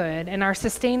livelihood and our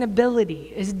sustainability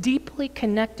is deeply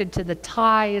connected to the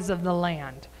ties of the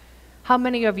land. How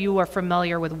many of you are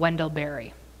familiar with Wendell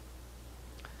Berry?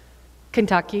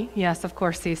 Kentucky, yes, of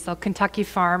course, Cecil. Kentucky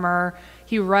farmer.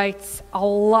 He writes a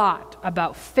lot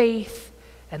about faith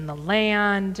and the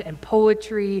land and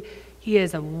poetry. He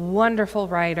is a wonderful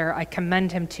writer. I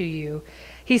commend him to you.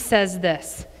 He says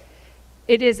this: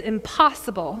 it is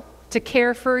impossible to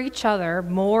care for each other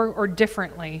more or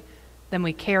differently than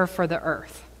we care for the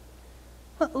earth.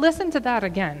 Listen to that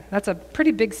again. That's a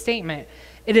pretty big statement.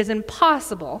 It is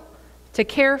impossible to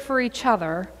care for each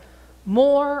other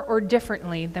more or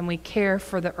differently than we care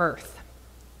for the earth.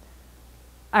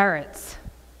 Eretz,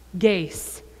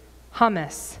 ges,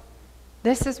 humus.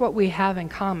 This is what we have in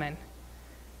common.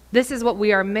 This is what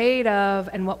we are made of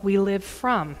and what we live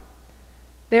from.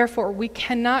 Therefore, we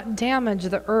cannot damage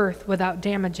the earth without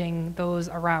damaging those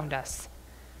around us.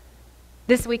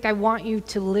 This week, I want you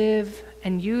to live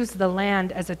and use the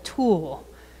land as a tool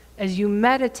as you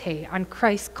meditate on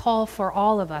Christ's call for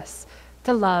all of us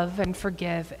to love and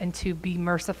forgive and to be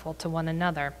merciful to one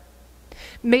another.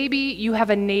 Maybe you have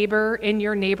a neighbor in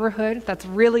your neighborhood that's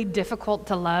really difficult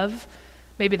to love.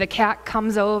 Maybe the cat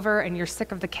comes over and you're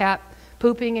sick of the cat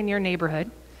pooping in your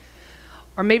neighborhood.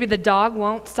 Or maybe the dog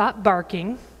won't stop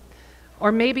barking.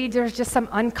 Or maybe there's just some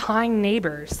unkind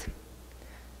neighbors.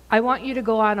 I want you to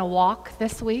go on a walk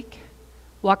this week,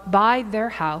 walk by their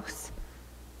house,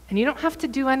 and you don't have to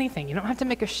do anything. You don't have to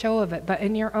make a show of it, but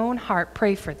in your own heart,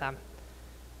 pray for them.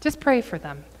 Just pray for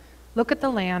them. Look at the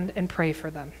land and pray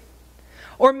for them.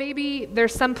 Or maybe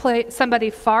there's somebody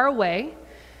far away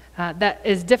that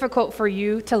is difficult for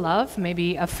you to love,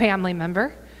 maybe a family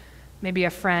member, maybe a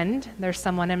friend. There's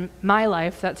someone in my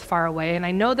life that's far away, and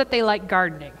I know that they like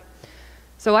gardening.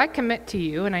 So I commit to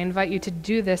you, and I invite you to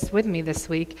do this with me this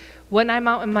week. When I'm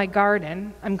out in my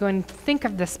garden, I'm going to think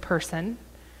of this person,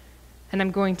 and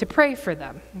I'm going to pray for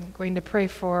them. I'm going to pray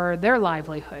for their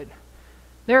livelihood,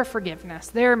 their forgiveness,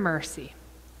 their mercy.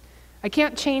 I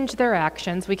can't change their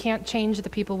actions. We can't change the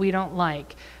people we don't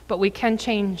like, but we can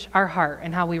change our heart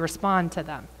and how we respond to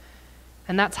them.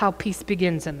 And that's how peace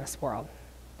begins in this world.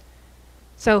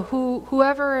 So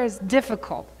whoever is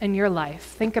difficult in your life,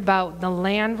 think about the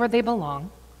land where they belong.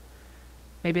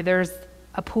 Maybe there's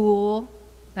a pool.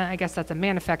 I guess that's a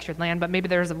manufactured land, but maybe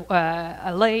there's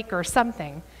a lake or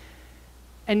something.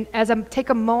 And take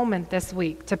a moment this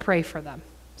week to pray for them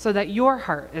so that your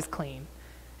heart is clean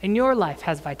and your life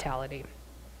has vitality.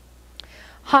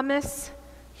 Humus,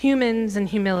 humans, and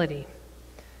humility.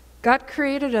 God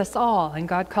created us all, and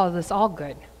God called us all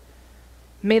good.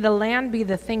 May the land be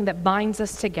the thing that binds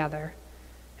us together,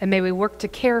 and may we work to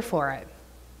care for it.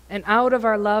 And out of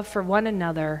our love for one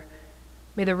another,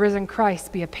 may the risen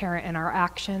Christ be apparent in our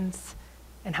actions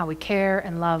and how we care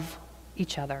and love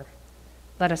each other.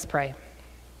 Let us pray.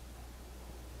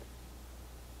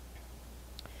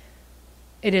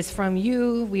 It is from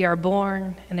you we are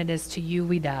born, and it is to you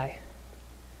we die.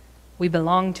 We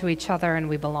belong to each other, and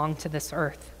we belong to this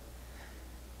earth.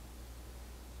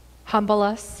 Humble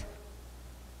us,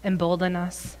 embolden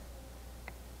us,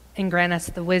 and grant us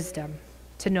the wisdom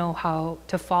to know how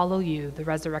to follow you, the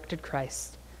resurrected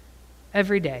Christ,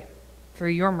 every day. Through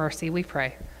your mercy we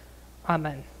pray.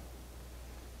 Amen.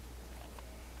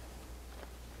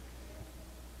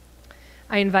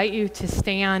 I invite you to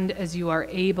stand as you are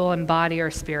able in body or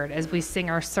spirit as we sing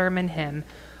our sermon hymn,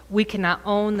 We Cannot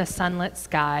Own the Sunlit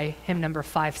Sky, hymn number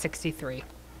 563.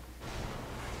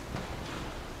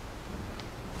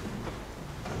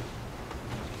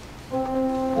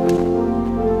 Oh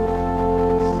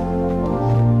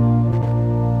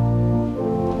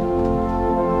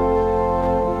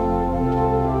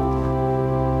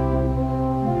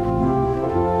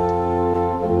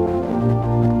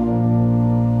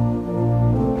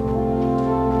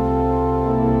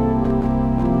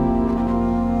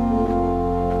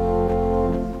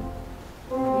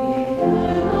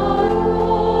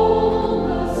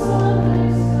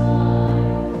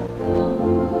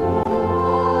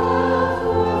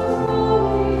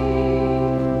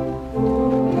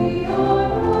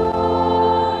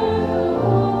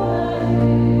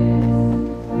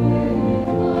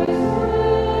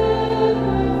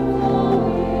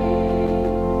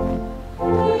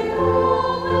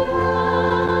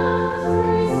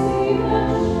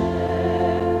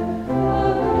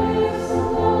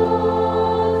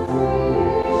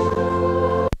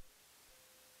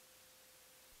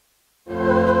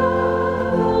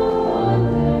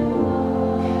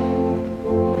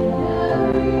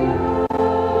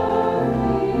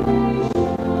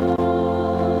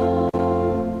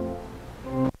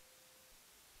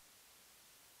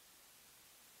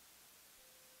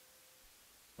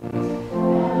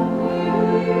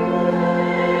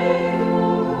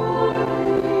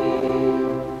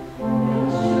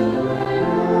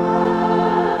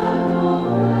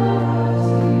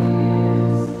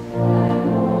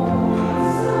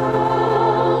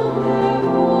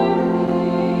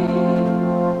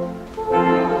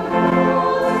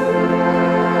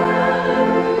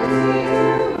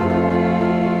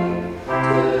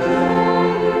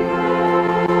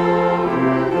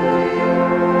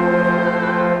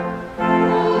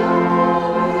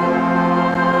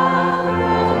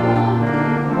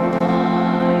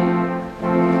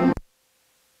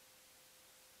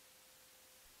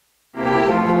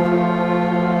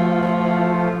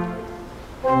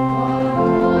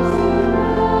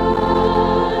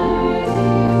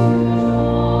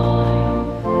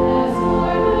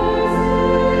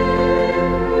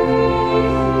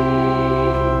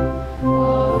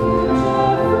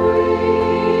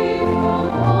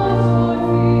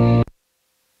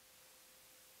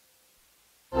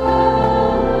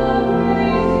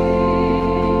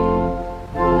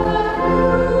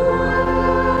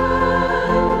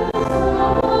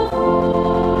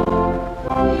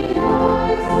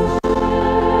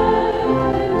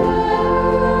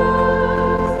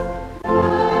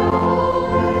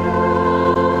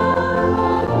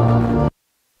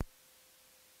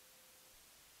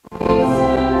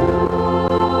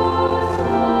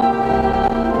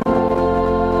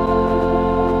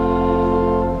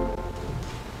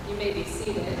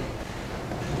seated.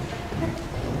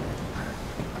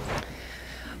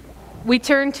 We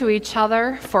turn to each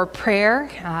other for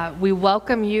prayer. We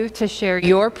welcome you to share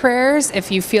your prayers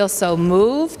if you feel so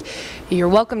moved. You're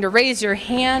welcome to raise your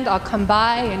hand. I'll come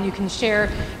by and you can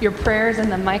share your prayers in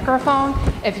the microphone.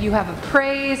 If you have a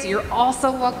praise, you're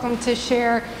also welcome to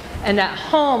share. And at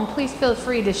home, please feel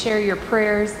free to share your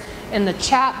prayers in the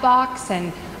chat box,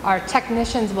 and our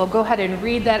technicians will go ahead and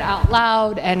read that out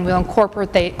loud, and we'll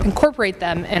incorporate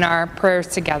them in our prayers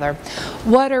together.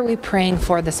 What are we praying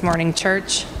for this morning,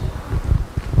 church?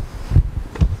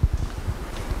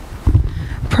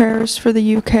 Prayers for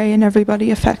the UK and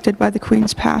everybody affected by the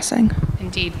Queen's passing.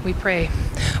 Indeed, we pray.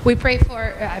 We pray for,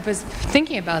 I was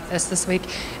thinking about this week,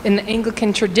 in the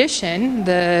Anglican tradition,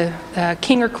 the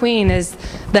king or queen is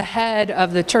the head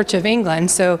of the Church of England,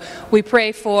 so we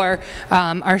pray for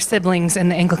our siblings in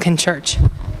the Anglican Church.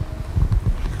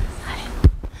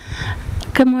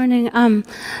 Good morning.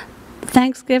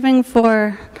 Thanksgiving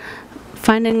for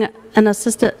finding an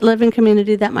assisted living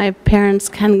community that my parents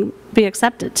can be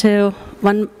accepted to.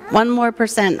 One more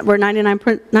percent. We're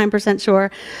 99%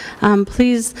 sure.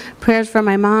 Please, prayers for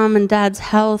my mom and dad's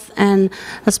health, and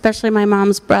especially my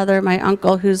mom's brother, my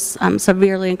uncle, who's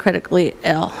severely and critically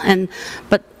ill.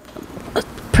 But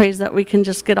praise that we can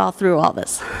just get all through all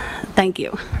this. Thank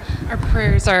you. Our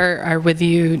prayers are with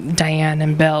you, Diane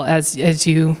and Bill, as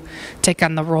you take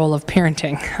on the role of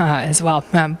parenting as well.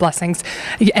 Blessings.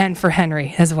 And for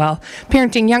Henry as well.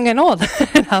 Parenting young and old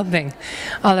and helping.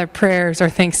 All our prayers are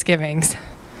thanksgivings.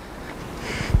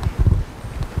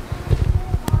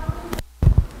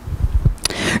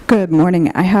 Good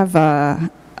morning. I have an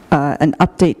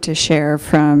update to share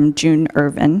from June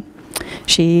Irvin.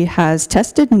 She has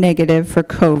tested negative for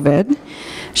COVID.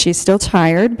 She's still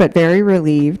tired, but very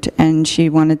relieved, and she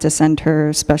wanted to send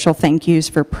her special thank yous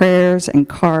for prayers and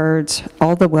cards,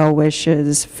 all the well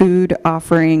wishes, food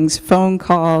offerings, phone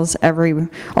calls,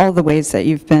 all the ways that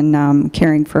you've been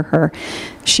caring for her.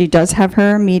 She does have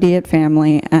her immediate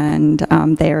family, and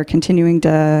they are continuing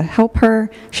to help her.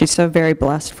 She's so very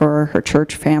blessed for her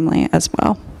church family as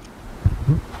well.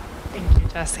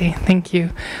 Jesse, thank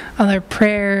you. Other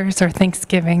prayers or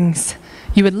thanksgivings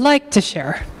you would like to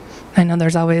share? I know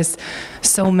there's always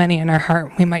so many in our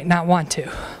heart we might not want to.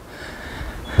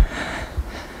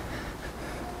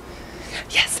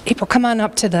 Yes, April, come on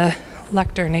up to the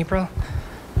lectern, April.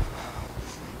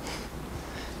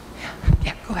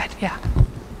 Yeah, go ahead, yeah.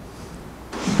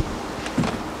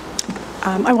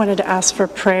 I wanted to ask for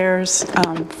prayers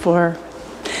for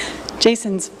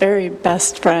Jason's very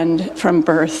best friend from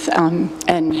birth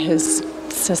and his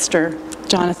sister,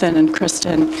 Jonathan and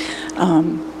Kristen.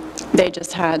 They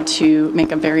just had to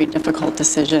make a very difficult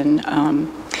decision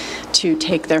to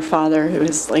take their father, who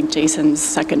is like Jason's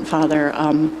second father,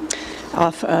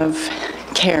 off of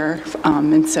care.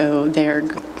 And so they're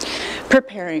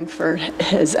preparing for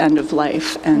his end of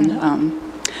life. And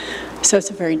so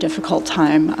it's a very difficult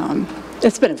time.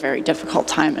 It's been a very difficult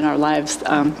time in our lives,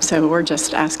 so we're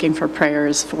just asking for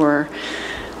prayers for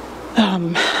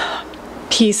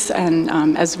peace,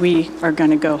 and as we are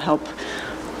going to go help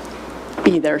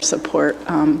be their support,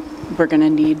 we're going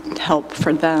to need help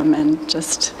for them and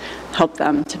just help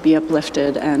them to be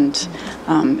uplifted, and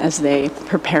as they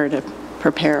prepare,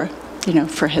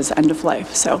 for his end of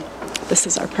life. So this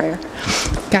is our prayer.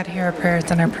 God, hear our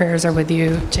prayers, and our prayers are with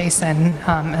you, Jason,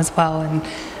 as well,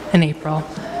 and April.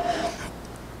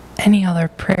 Any other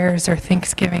prayers or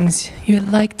thanksgivings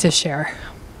you'd like to share?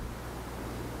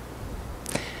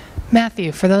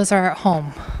 Matthew, for those who are at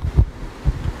home.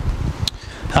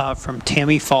 From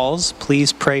Tammy Falls,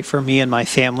 please pray for me and my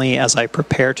family as I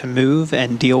prepare to move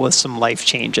and deal with some life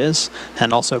changes,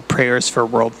 and also prayers for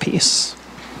world peace.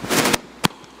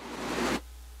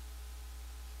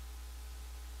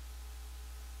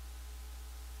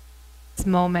 This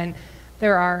moment,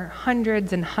 there are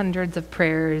hundreds and hundreds of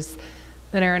prayers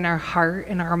that are in our heart,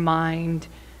 in our mind,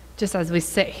 just as we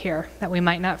sit here, that we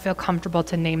might not feel comfortable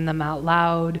to name them out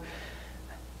loud.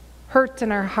 Hurts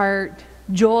in our heart,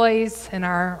 joys in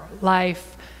our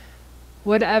life,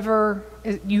 whatever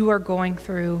you are going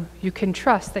through, you can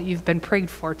trust that you've been prayed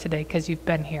for today because you've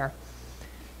been here.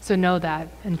 So know that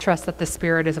and trust that the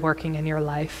Spirit is working in your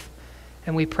life,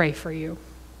 and we pray for you.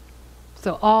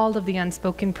 So all of the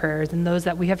unspoken prayers and those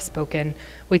that we have spoken,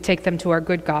 we take them to our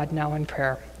good God now in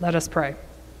prayer. Let us pray.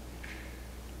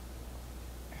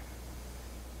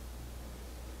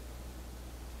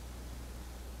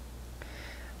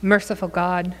 Merciful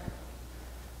God,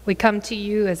 we come to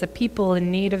you as a people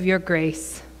in need of your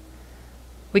grace.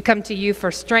 We come to you for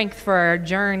strength for our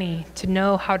journey, to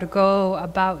know how to go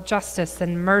about justice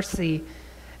and mercy,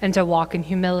 and to walk in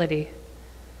humility.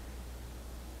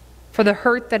 For the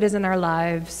hurt that is in our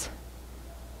lives,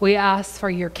 we ask for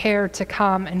your care to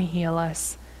come and heal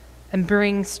us and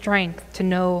bring strength to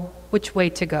know which way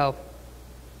to go.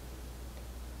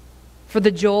 For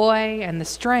the joy and the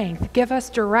strength, give us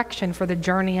direction for the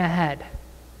journey ahead.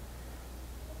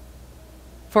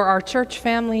 For our church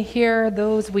family here,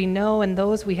 those we know and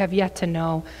those we have yet to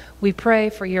know, we pray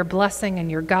for your blessing and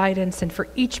your guidance, and for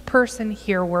each person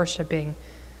here worshiping,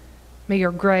 may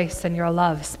your grace and your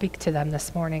love speak to them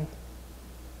this morning.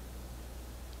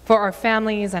 For our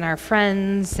families and our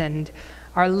friends and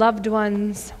our loved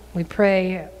ones, we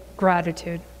pray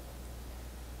gratitude.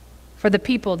 For the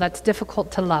people that's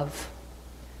difficult to love,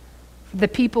 for the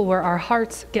people where our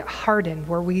hearts get hardened,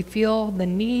 where we feel the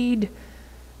need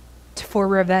for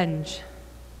revenge,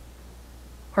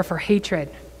 or for hatred,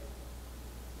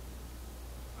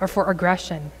 or for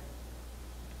aggression.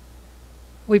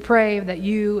 We pray that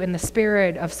you, in the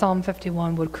spirit of Psalm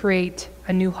 51, would create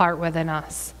a new heart within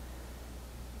us,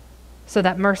 so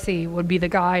that mercy would be the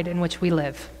guide in which we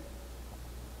live.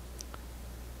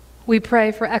 We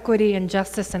pray for equity and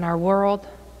justice in our world.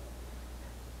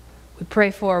 We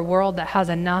pray for a world that has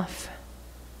enough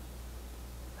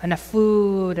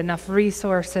food, enough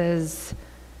resources,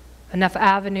 enough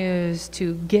avenues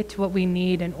to get what we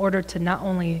need in order to not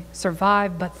only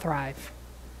survive, but thrive.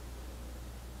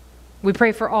 We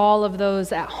pray for all of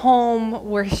those at home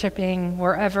worshiping,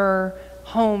 wherever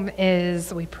home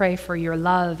is. We pray for your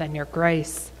love and your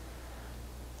grace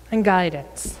and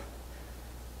guidance.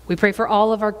 We pray for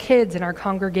all of our kids in our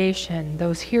congregation,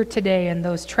 those here today and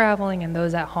those traveling and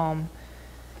those at home.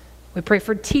 We pray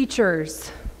for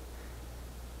teachers.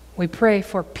 We pray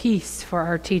for peace for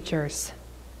our teachers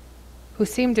who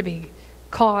seem to be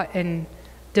caught in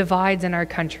divides in our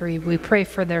country. We pray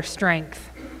for their strength,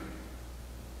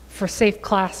 for safe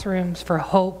classrooms, for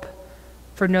hope,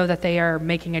 for know that they are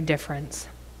making a difference.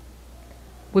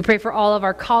 We pray for all of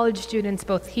our college students,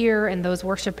 both here and those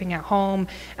worshiping at home,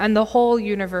 and the whole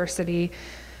university.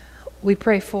 We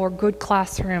pray for good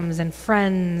classrooms and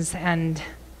friends and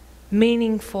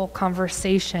meaningful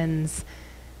conversations,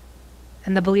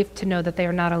 and the belief to know that they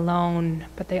are not alone,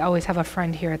 but they always have a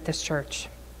friend here at this church.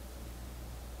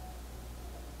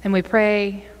 And we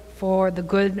pray for the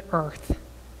good earth,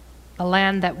 the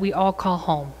land that we all call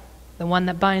home, the one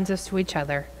that binds us to each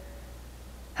other.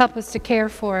 Help us to care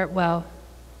for it well.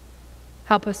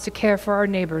 Help us to care for our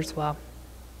neighbors well.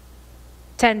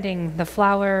 Tending the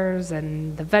flowers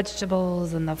and the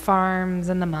vegetables and the farms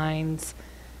and the mines.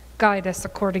 Guide us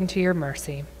according to your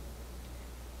mercy.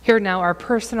 Hear now our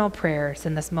personal prayers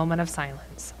in this moment of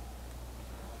silence.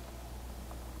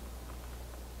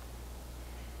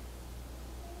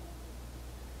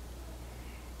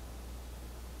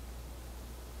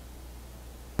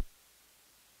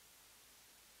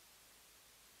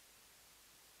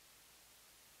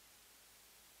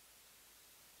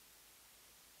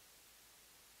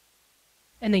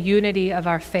 In the unity of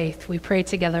our faith, we pray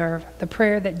together the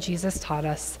prayer that Jesus taught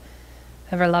us.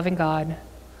 Ever-loving God,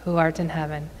 who art in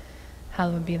heaven,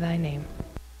 hallowed be thy name.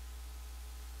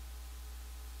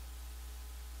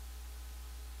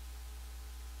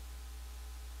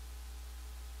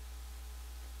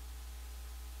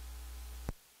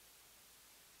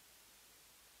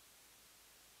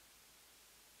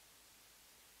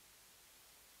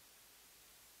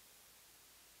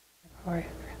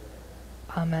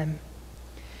 Amen.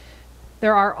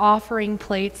 There are offering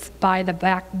plates by the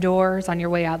back doors on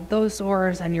your way out those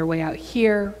doors, on your way out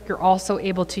here. You're also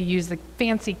able to use the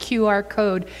fancy QR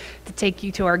code to take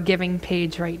you to our giving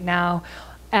page right now,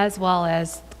 as well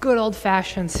as good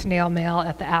old-fashioned snail mail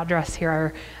at the address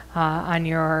here on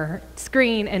your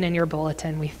screen and in your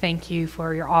bulletin. We thank you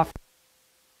for your offering,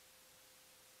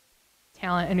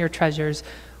 talent, and your treasures.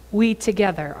 We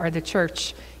together are the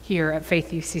church here at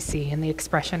Faith UCC in the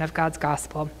expression of God's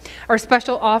gospel. Our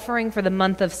special offering for the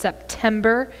month of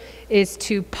September is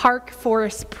to Park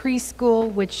Forest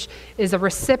Preschool, which is a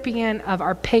recipient of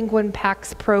our Penguin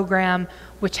Packs program,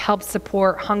 which helps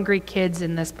support hungry kids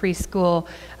in this preschool.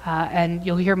 And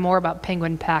you'll hear more about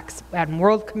Penguin Packs on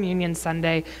World Communion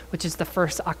Sunday, which is the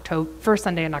first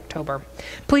Sunday in October.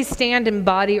 Please stand in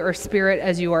body or spirit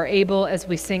as you are able as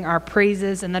we sing our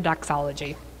praises in the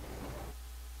doxology.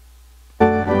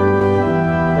 Praise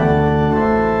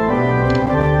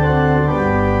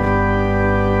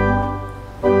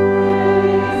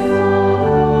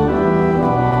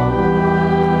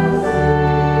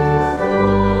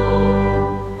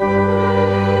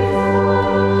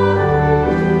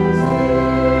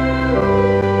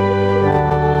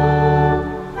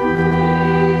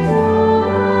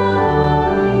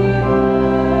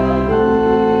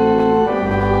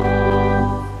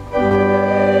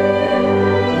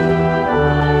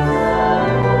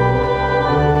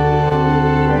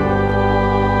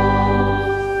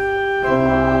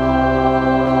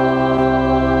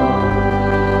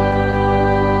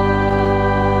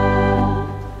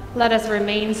let us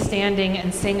remain standing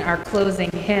and sing our closing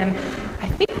hymn. I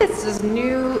think this is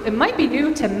new, it might be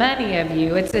new to many of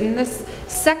you. It's in this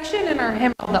section in our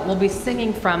hymnal that we'll be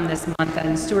singing from this month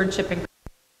on Stewardship and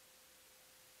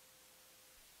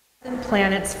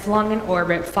Planets Flung in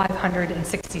Orbit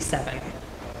 567.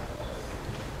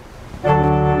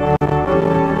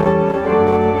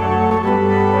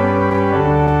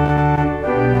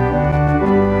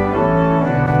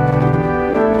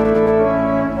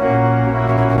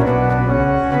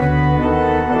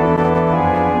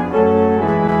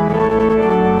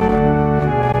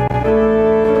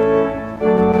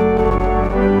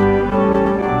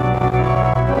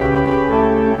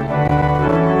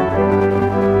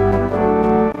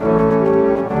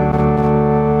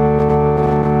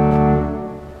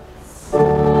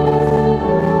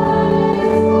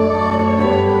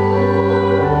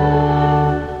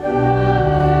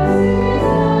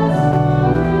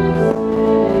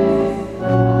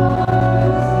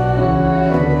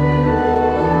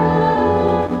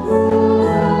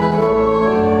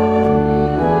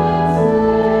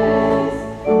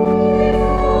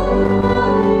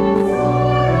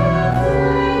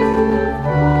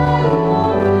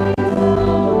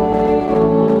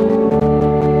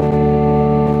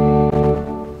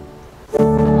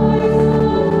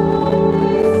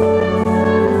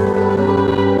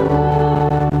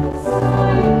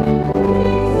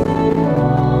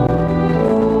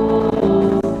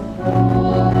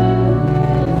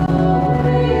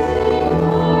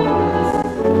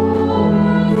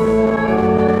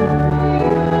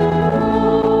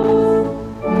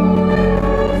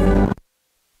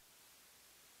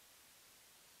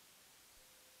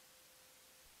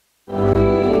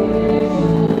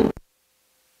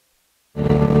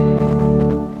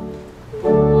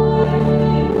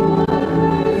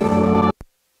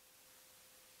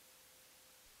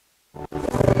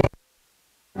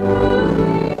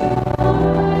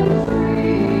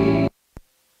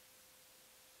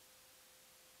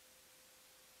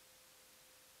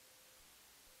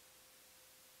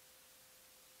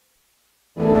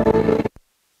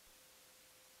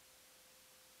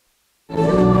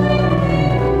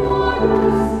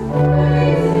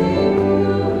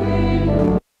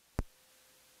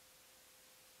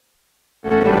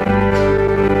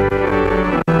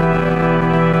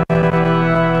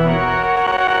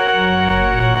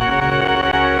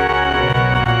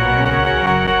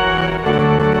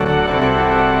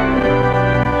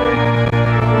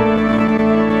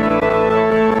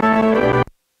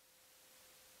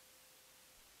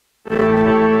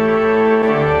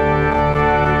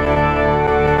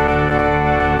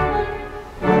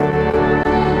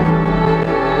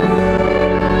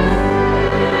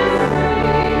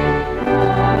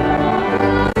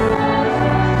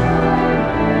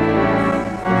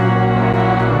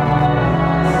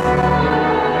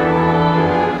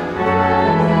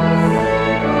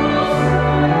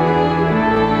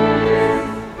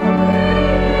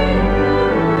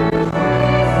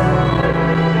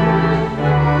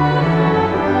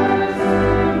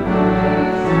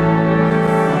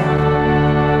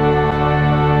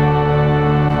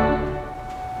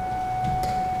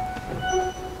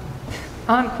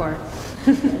 Encore.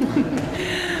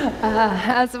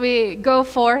 As we go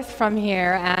forth from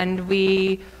here and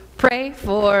we pray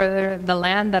for the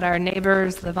land that our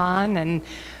neighbors live on, and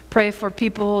pray for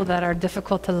people that are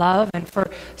difficult to love, and for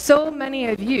so many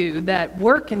of you that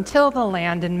work and till the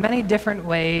land in many different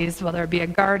ways, whether it be a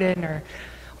garden or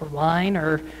wine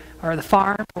or the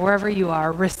farm, or wherever you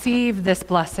are, receive this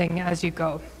blessing as you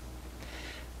go.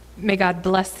 May God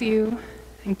bless you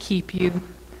and keep you.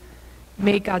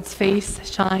 May God's face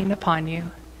shine upon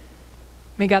you.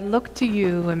 May God look to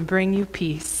you and bring you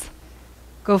peace.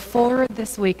 Go forward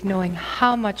this week knowing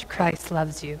how much Christ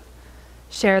loves you.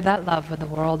 Share that love with the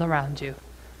world around you.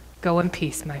 Go in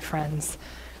peace, my friends.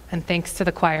 And thanks to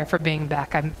the choir for being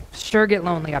back. I'm sure get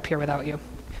lonely up here without you.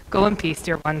 Go in peace,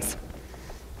 dear ones.